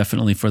places are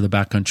definitely for the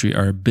backcountry,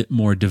 are a bit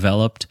more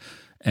developed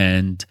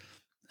and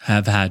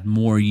have had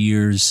more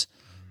years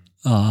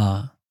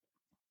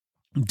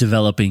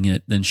developing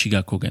it than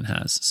Shiga Kogen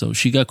has. So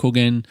Shiga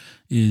Kogen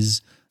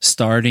is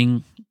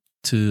starting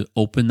to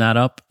open that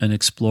up and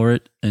explore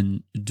it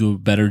and do a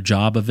better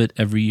job of it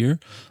every year,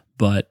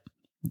 but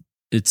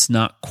it's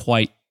not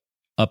quite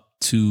up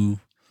to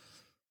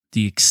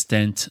the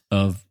extent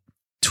of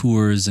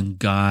tours and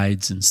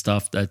guides and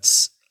stuff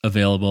that's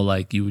available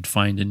like you would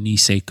find in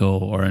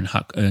Niseko or in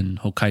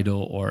Hokkaido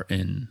or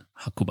in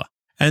Hakuba.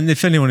 And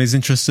if anyone is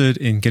interested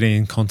in getting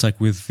in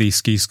contact with the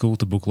ski school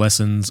to book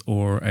lessons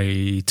or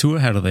a tour,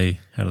 how do they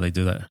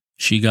do that?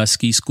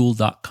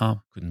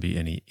 Shigaskischool.com. Couldn't be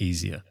any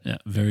easier. Yeah,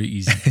 very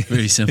easy,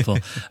 very simple.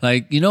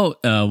 Like,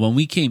 when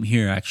we came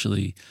here,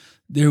 actually,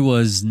 there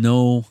was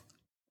no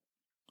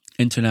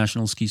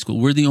international ski school.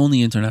 We're the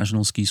only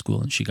international ski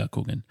school in Shiga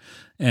Kogen.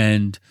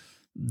 And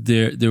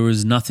there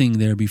was nothing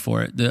there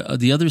before it.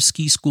 The other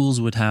ski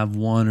schools would have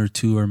one or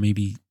two or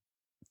maybe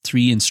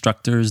 3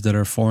 instructors that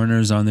are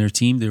foreigners on their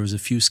team. There was a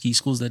few ski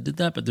schools that did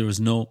that, but there was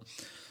no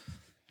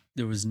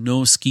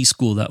ski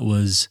school that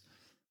was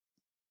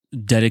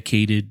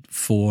dedicated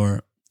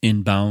for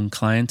inbound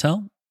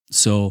clientele.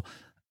 So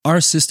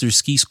our sister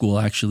ski school,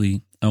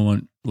 actually,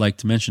 like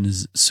to mention,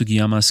 is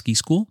Sugiyama Ski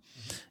School,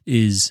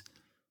 is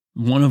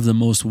one of the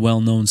most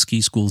well-known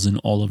ski schools in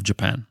all of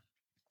Japan.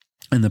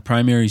 And the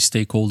primary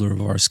stakeholder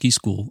of our ski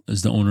school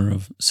is the owner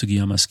of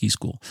Sugiyama Ski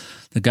School.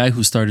 The guy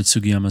who started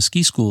Sugiyama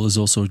Ski School is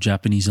also a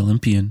Japanese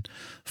Olympian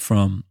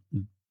from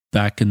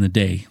back in the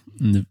day,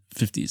 in the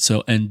 50s.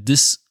 So, and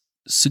this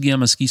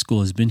Sugiyama Ski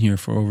School has been here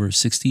for over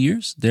 60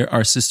 years. They're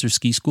our sister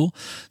ski school.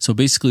 So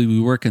basically we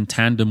work in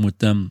tandem with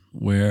them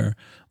where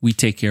we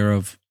take care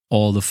of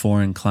all the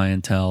foreign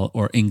clientele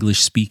or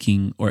English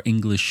speaking or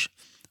English.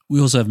 We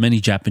also have many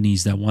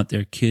Japanese that want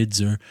their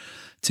kids or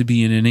to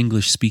be in an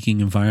English-speaking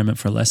environment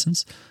for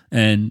lessons,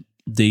 and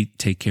they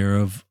take care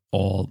of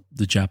all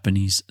the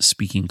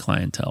Japanese-speaking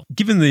clientele.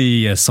 Given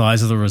the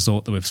size of the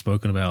resort that we've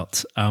spoken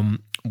about,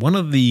 one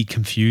of the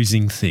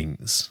confusing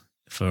things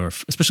for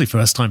especially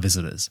first-time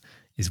visitors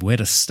is where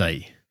to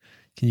stay.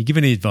 Can you give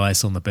any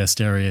advice on the best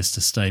areas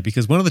to stay?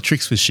 Because one of the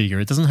tricks with Shiga,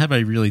 it doesn't have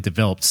a really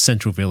developed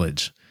central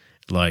village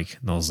like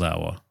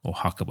Nozawa or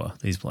Hakuba,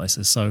 these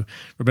places. So,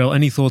 Robel,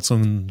 any thoughts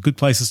on good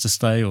places to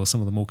stay or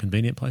some of the more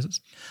convenient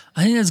places?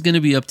 I think that's going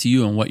to be up to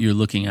you on what you're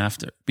looking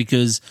after.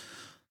 Because,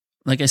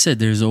 like I said,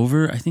 there's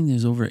over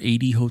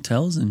 80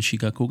 hotels in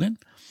Shiga Kogen.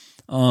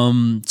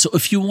 So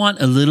if you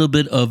want a little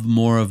bit of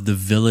more of the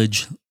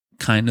village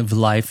kind of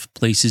life,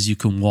 places you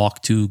can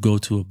walk to, go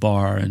to a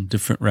bar and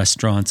different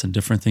restaurants and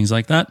different things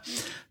like that,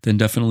 then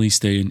definitely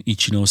stay in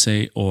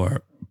Ichinose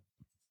or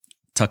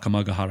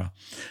Takamagahara.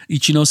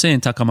 Ichinose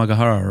and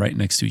Takamagahara are right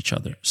next to each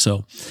other.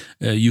 So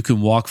you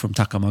can walk from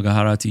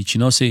Takamagahara to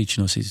Ichinose,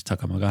 Ichinose to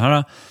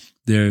Takamagahara.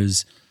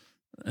 There's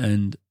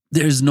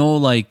no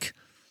like,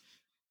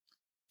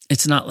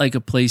 it's not like a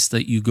place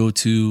that you go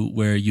to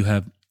where you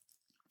have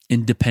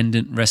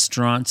independent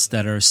restaurants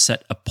that are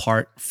set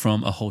apart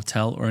from a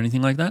hotel or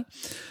anything like that.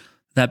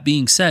 That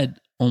being said,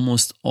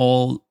 almost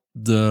all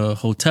the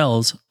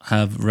hotels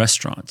have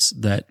restaurants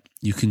that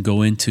you can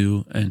go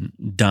into and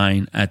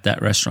dine at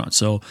that restaurant.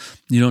 So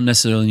you don't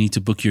necessarily need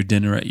to book your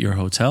dinner at your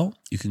hotel.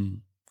 You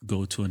can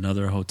go to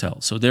another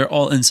hotel. So they're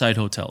all inside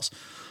hotels.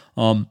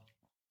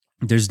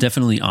 There's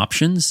definitely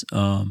options.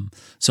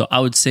 So I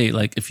would say,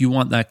 like, if you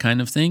want that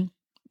kind of thing,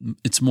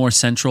 it's more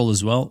central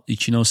as well.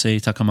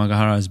 Ichinose,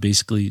 Takamagahara is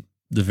basically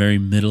the very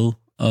middle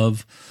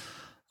of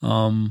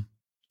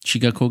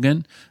Shiga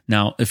Kogen.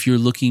 Now, if you're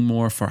looking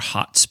more for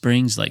hot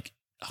springs, like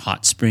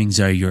hot springs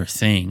are your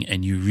thing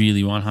and you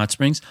really want hot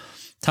springs,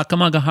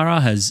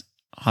 Takamagahara has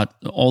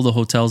all the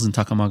hotels in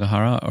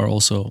Takamagahara are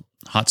also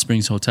hot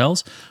springs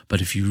hotels. But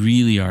if you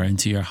really are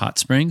into your hot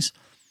springs,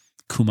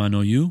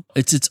 Kumano-yu,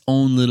 it's its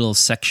own little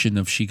section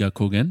of Shiga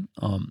Kogen.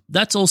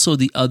 That's also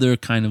the other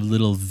kind of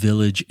little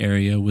village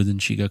area within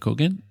Shiga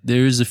Kogen.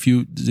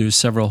 There's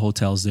several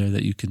hotels there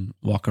that you can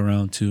walk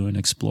around to and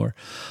explore.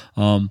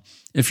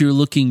 If you're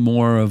looking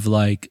more of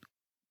like,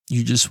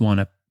 you just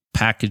want a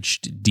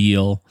packaged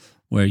deal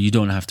where you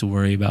don't have to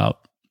worry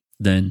about,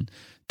 then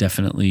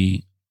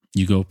definitely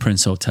you go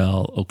Prince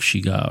Hotel,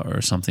 Okushiga,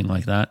 or something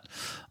like that.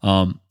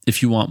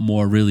 If you want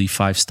more really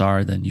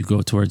 5-star, then you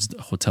go towards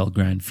the Hotel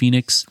Grand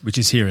Phoenix. Which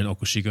is here in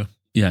Okushiga.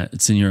 Yeah,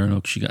 it's in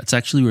Okushiga. It's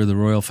actually where the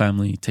royal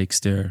family takes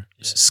their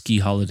ski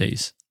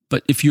holidays.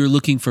 But if you're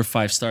looking for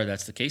 5-star,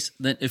 that's the case.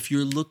 Then if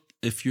you're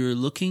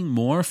looking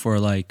more for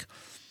like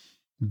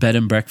bed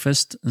and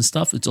breakfast and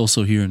stuff, it's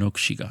also here in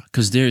Okushiga.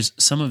 Because there's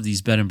some of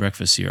these bed and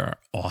breakfasts here are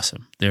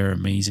awesome. They're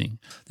amazing.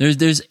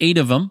 There's 8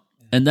 of them.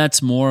 And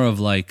that's more of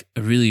like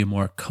a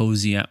more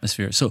cozy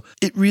atmosphere. So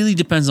it really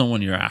depends on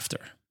what you're after.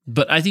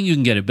 But I think you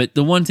can get it. But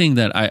the one thing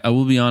that I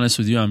will be honest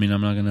with you, I mean,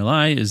 I'm not going to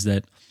lie, is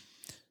that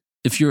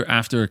if you're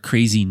after a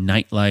crazy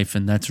nightlife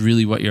and that's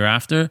really what you're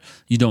after,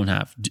 you don't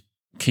have.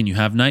 Can you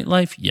have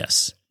nightlife?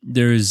 Yes.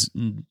 There is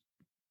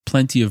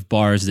plenty of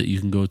bars that you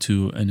can go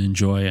to and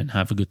enjoy and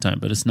have a good time,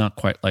 but it's not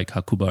quite like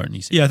Hakuba or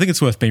Nisei. Yeah, I think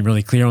it's worth being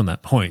really clear on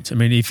that point. I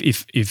mean, if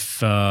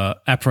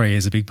après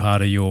is a big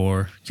part of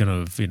your kind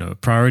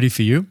of, priority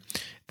for you,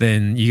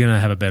 then you're going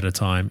to have a better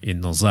time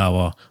in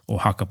Nozawa or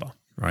Hakaba.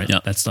 Right,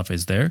 that stuff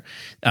is there.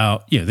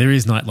 There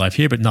is nightlife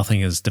here, but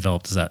nothing as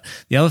developed as that.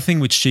 The other thing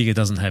which Shiga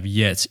doesn't have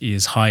yet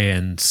is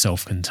high-end,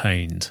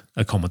 self-contained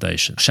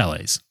accommodation,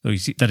 chalets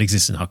that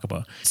exist in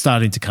Hakaba.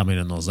 Starting to come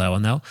in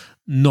Nozawa now,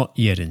 not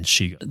yet in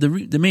Shiga.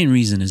 The main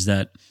reason is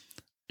that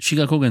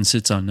Shiga Kogen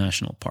sits on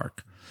National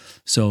Park,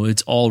 so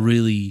it's all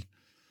really,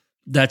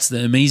 that's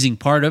the amazing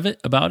part of it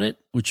about it,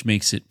 which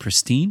makes it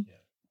pristine.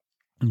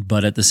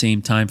 But at the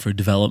same time, for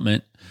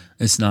development,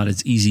 it's not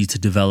as easy to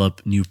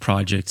develop new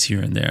projects here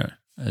and there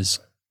as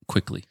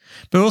quickly.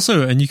 But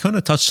also, and you kind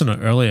of touched on it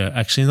earlier,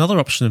 actually another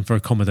option for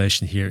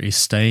accommodation here is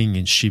staying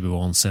in Shibu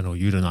Onsen or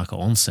Yudanaka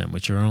Onsen,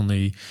 which are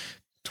only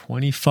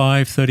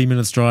 25, 30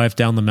 minutes drive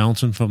down the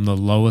mountain from the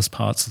lowest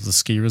parts of the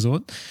ski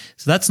resort.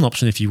 So that's an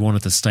option if you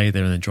wanted to stay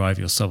there and then drive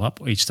yourself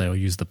up each day or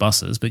use the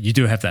buses. But you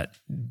do have that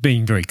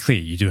being very clear.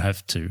 You do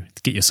have to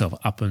get yourself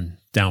up and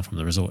down from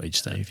the resort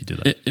each day if you do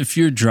that. If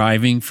you're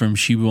driving from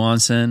Shibu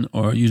Onsen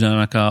or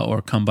Yudanaka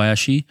or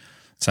Kambayashi,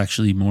 it's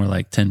actually more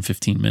like 10,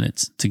 15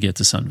 minutes to get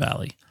to Sun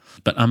Valley.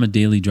 But I'm a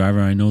daily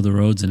driver. I know the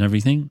roads and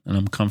everything, and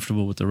I'm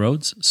comfortable with the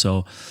roads.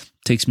 So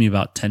it takes me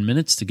about 10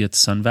 minutes to get to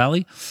Sun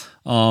Valley.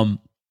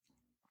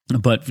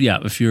 But yeah,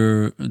 if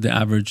you're the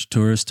average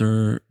tourist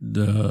or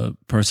the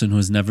person who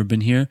has never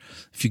been here,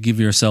 if you give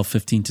yourself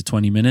 15 to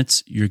 20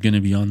 minutes, you're going to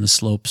be on the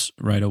slopes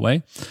right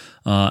away.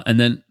 And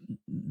then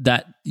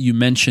that you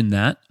mentioned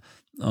that,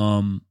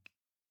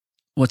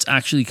 what's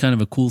actually kind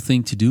of a cool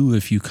thing to do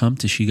if you come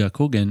to Shiga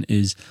Kogen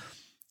is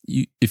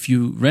if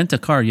you rent a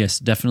car, yes,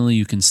 definitely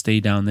you can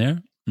stay down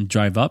there and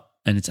drive up.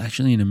 And it's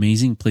actually an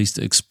amazing place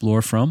to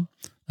explore from,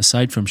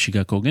 aside from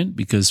Shiga Kogen,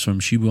 because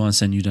from Shibu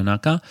Onsen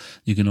Yudanaka,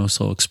 you can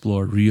also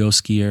explore Rio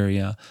ski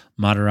area.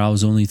 Madarao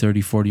is only 30,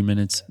 40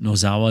 minutes.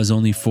 Nozawa is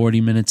only 40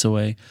 minutes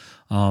away.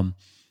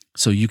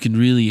 So you can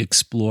really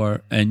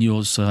explore. And you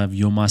also have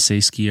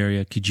Yomase ski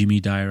area,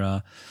 Kijimi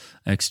Daira,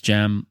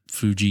 X-Jam,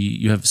 Fuji.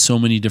 You have so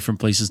many different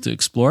places to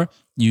explore.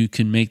 You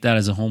can make that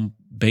as a home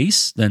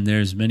base. Then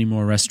there's many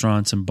more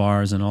restaurants and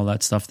bars and all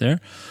that stuff there.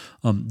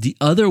 The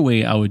other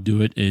way I would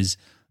do it is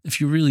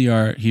if you really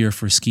are here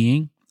for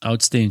skiing, I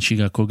would stay in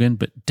Shiga Kogen,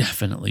 but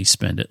definitely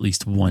spend at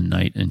least one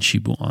night in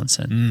Shibu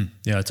Onsen.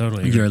 Yeah,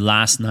 totally. Your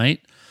last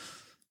night,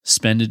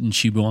 spend it in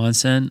Shibu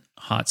Onsen,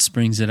 hot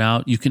springs it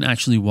out. You can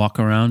actually walk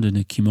around in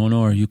a kimono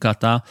or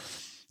yukata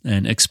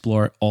and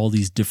explore all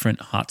these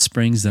different hot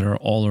springs that are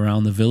all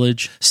around the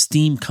village.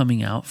 Steam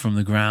coming out from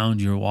the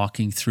ground, you're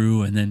walking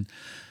through, and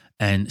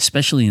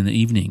especially in the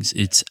evenings,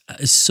 it's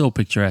so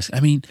picturesque. I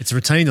mean, it's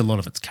retained a lot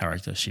of its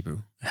character.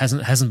 Shibu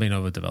hasn't been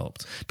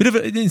overdeveloped.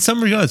 In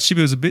some regards, Shibu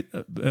is a bit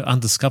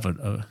undiscovered.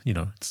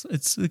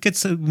 It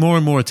gets more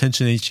and more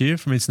attention each year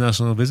from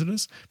international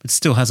visitors, but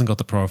still hasn't got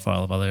the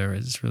profile of other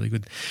areas. It's really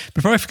good.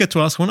 Before I forget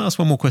to ask, I want to ask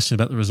one more question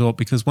about the resort,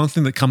 because one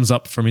thing that comes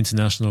up from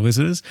international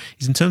visitors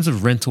is in terms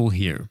of rental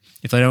here.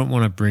 If they don't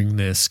want to bring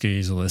their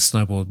skis or their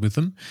snowboard with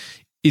them,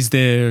 is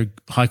there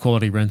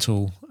high-quality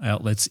rental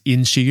outlets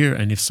in Shiga?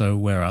 And if so,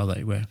 where are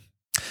they? Where?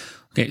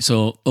 Okay,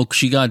 so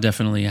Okushiga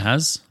definitely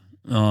has.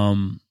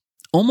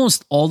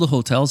 Almost all the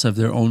hotels have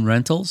their own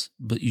rentals,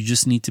 but you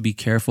just need to be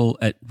careful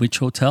at which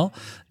hotel.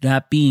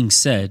 That being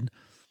said,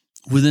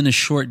 within a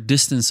short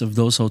distance of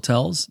those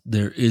hotels,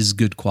 there is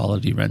good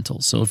quality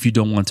rentals. So if you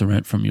don't want to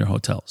rent from your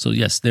hotel. So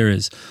yes, there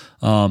is.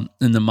 In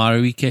the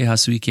Maruike,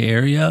 Hasuike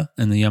area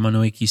and the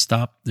Yamanoeki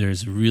stop,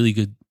 there's really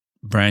good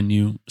brand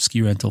new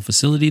ski rental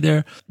facility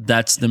there.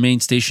 That's the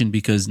main station,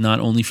 because not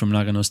only from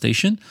Nagano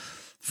Station,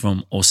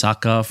 from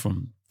Osaka,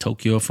 from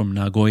Tokyo, from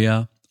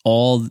Nagoya,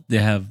 all they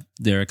have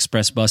their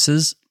express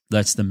buses.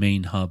 That's the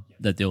main hub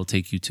that they'll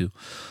take you to.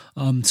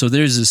 So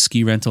there's a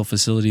ski rental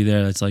facility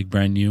there that's like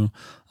brand new.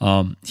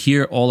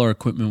 Here, all our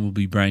equipment will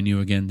be brand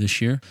new again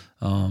this year.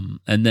 And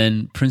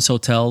then Prince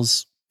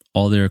Hotels,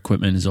 all their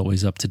equipment is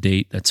always up to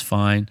date. That's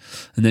fine.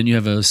 And then you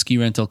have a ski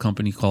rental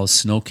company called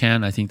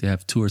Snowcan. I think they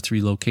have 2 or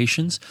 3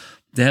 locations.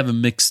 They have a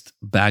mixed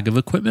bag of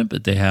equipment,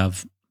 but they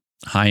have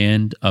high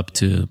end up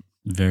to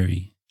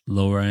very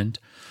lower end.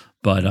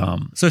 But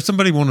so if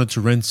somebody wanted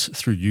to rent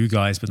through you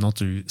guys but not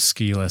do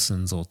ski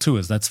lessons or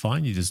tours, that's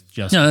fine. You just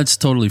yeah, that's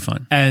totally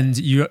fine. And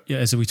you,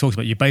 as we talked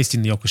about, you're based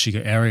in the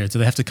Okushiga area. Do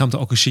they have to come to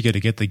Okushiga to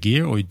get the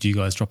gear, or do you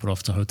guys drop it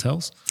off to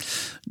hotels?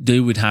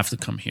 They would have to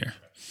come here.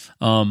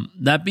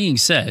 That being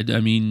said, I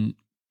mean,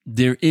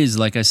 there is,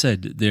 like I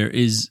said, there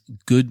is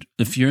good,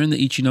 if you're in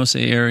the Ichinose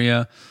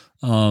area,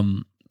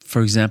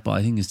 for example,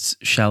 I think it's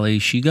Chalet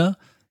Shiga,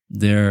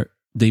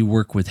 they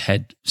work with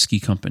Head Ski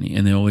Company,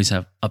 and they always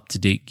have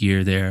up-to-date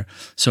gear there.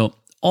 So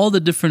all the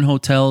different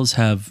hotels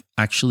have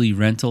actually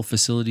rental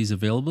facilities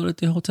available at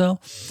the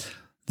hotel.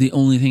 The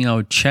only thing I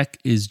would check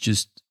is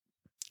just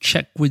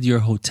check with your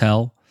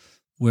hotel,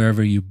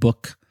 wherever you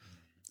book,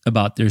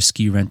 about their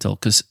ski rental,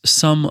 because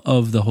some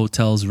of the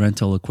hotel's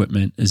rental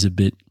equipment is a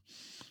bit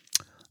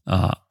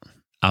out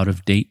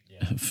of date,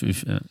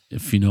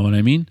 if you know what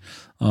I mean.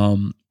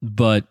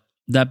 But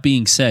that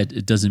being said,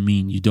 it doesn't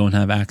mean you don't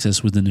have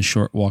access within a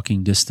short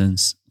walking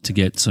distance to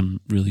get some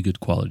really good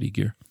quality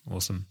gear.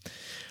 Awesome.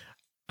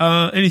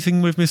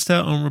 Anything we've missed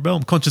out on, Robel?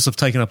 I'm conscious of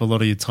taking up a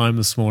lot of your time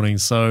this morning.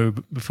 So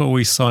before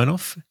we sign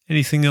off,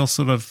 anything else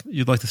sort of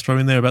you'd like to throw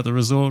in there about the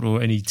resort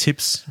or any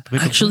tips?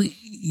 Actually,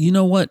 you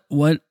know what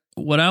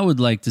I would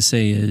like to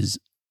say is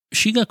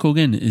Shiga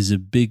Kogen is a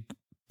big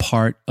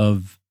part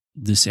of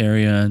this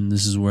area, and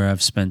this is where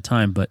I've spent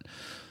time. But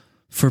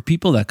for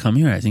people that come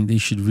here, I think they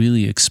should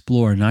really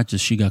explore not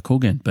just Shiga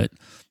Kogen, but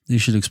they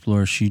should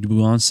explore Shibu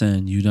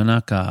Onsen,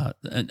 Yudanaka.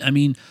 I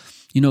mean,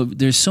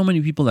 there's so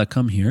many people that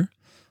come here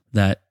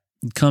that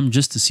come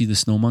just to see the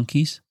snow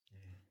monkeys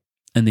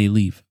and they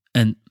leave.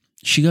 And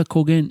Shiga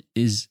Kogen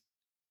is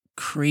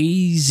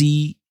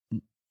crazy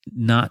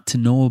not to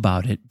know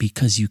about it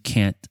because you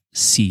can't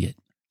see it.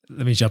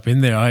 Let me jump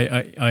in there.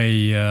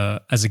 I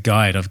as a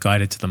guide, I've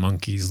guided to the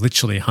monkeys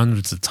literally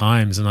hundreds of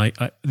times. And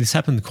this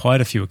happened quite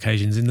a few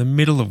occasions in the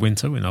middle of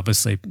winter when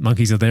obviously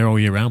monkeys are there all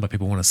year round, but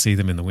people want to see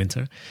them in the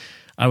winter.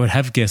 I would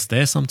have guests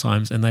there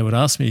sometimes and they would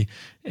ask me,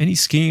 any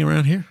skiing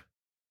around here?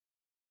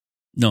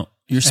 No.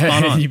 You're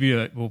spot on. You'd be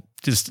like, well,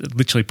 just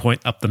literally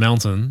point up the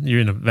mountain. You're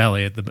in a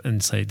valley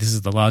and say, this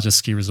is the largest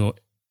ski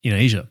resort in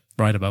Asia,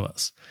 right above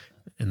us.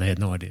 And they had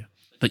no idea.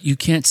 But you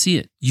can't see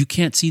it. You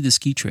can't see the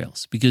ski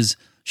trails because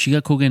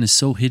Shiga Kogen is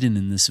so hidden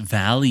in this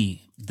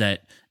valley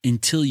that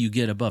until you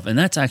get above. And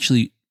that's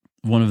actually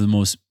one of the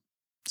most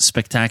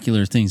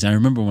spectacular things. I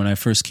remember when I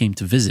first came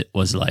to visit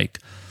was like,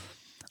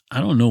 I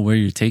don't know where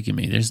you're taking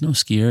me. There's no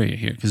ski area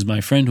here because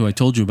my friend who I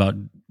told you about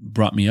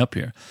brought me up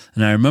here.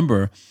 And I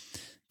remember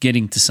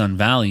getting to Sun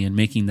Valley and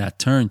making that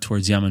turn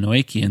towards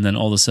Yamanoeki and then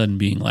all of a sudden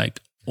being like,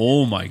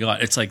 oh my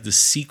God, it's like the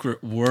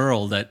secret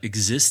world that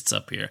exists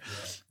up here.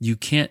 You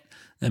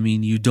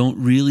don't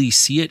really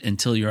see it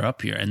until you're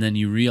up here and then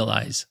you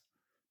realize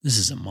this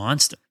is a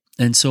monster.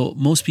 And so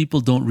most people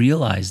don't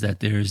realize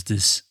that there's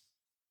this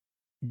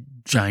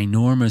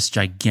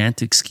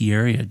gigantic ski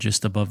area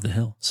just above the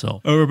hill.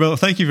 So, Robel,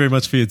 thank you very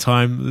much for your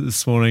time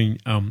this morning.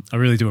 I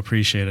really do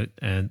appreciate it,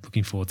 and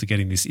looking forward to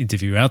getting this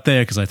interview out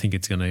there because I think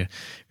it's going to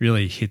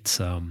really hit.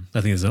 I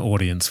think there's an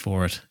audience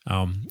for it.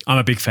 I'm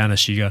a big fan of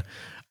Shiga.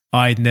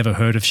 I'd never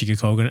heard of Shiga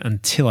Kogen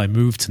until I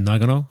moved to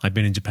Nagano. I'd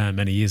been in Japan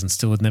many years and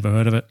still had never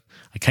heard of it.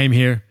 I came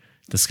here,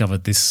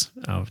 discovered this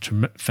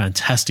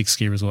fantastic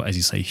ski resort, as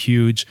you say,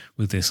 huge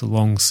with this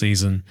long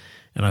season,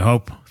 and I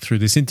hope through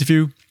this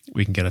interview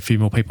we can get a few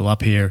more people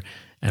up here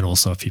and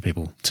also a few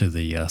people to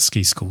the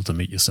ski school to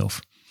meet yourself.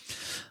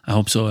 I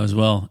hope so as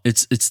well.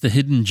 It's the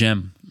hidden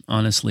gem,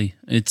 honestly.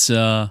 It's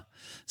an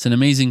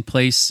amazing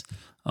place,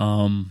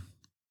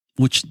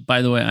 which,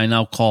 by the way, I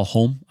now call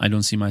home. I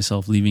don't see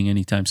myself leaving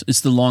anytime soon. It's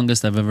the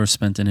longest I've ever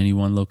spent in any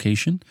one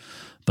location.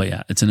 But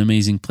yeah, it's an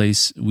amazing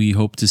place. We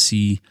hope to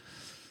see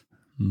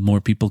more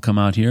people come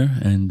out here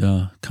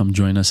and come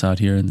join us out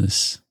here in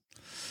this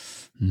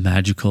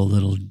magical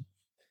little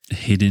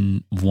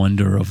hidden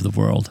wonder of the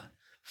world.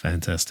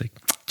 Fantastic.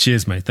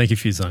 Cheers, mate. Thank you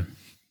for your time.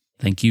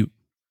 Thank you.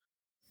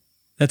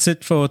 That's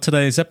it for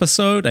today's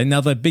episode.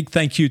 Another big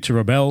thank you to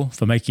Robel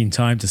for making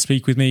time to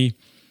speak with me.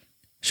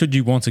 Should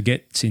you want to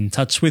get in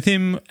touch with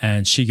him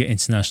and Shiga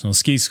International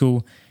Ski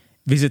School,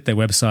 visit their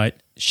website,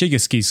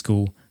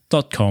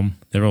 shigaskischool.com.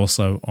 They're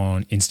also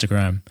on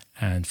Instagram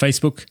and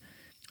Facebook.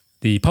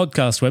 The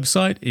podcast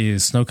website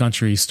is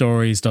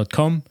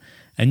snowcountrystories.com.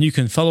 And you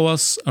can follow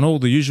us on all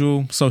the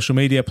usual social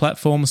media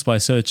platforms by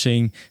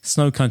searching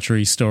Snow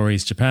Country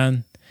Stories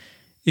Japan.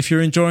 If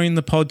you're enjoying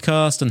the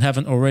podcast and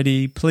haven't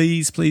already,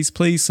 please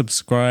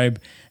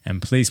subscribe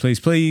and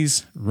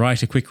please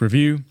write a quick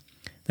review.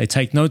 They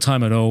take no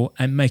time at all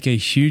and make a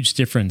huge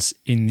difference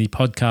in the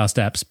podcast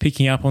apps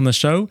picking up on the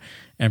show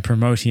and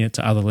promoting it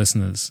to other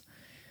listeners.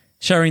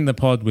 Sharing the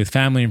pod with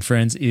family and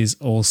friends is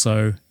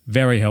also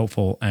very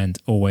helpful and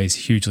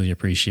always hugely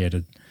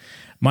appreciated.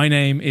 My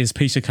name is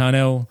Peter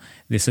Carnell.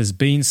 This has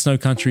been Snow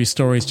Country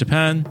Stories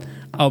Japan.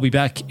 I'll be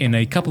back in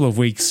a couple of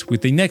weeks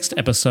with the next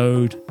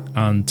episode.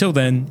 Until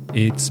then,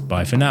 it's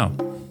bye for now.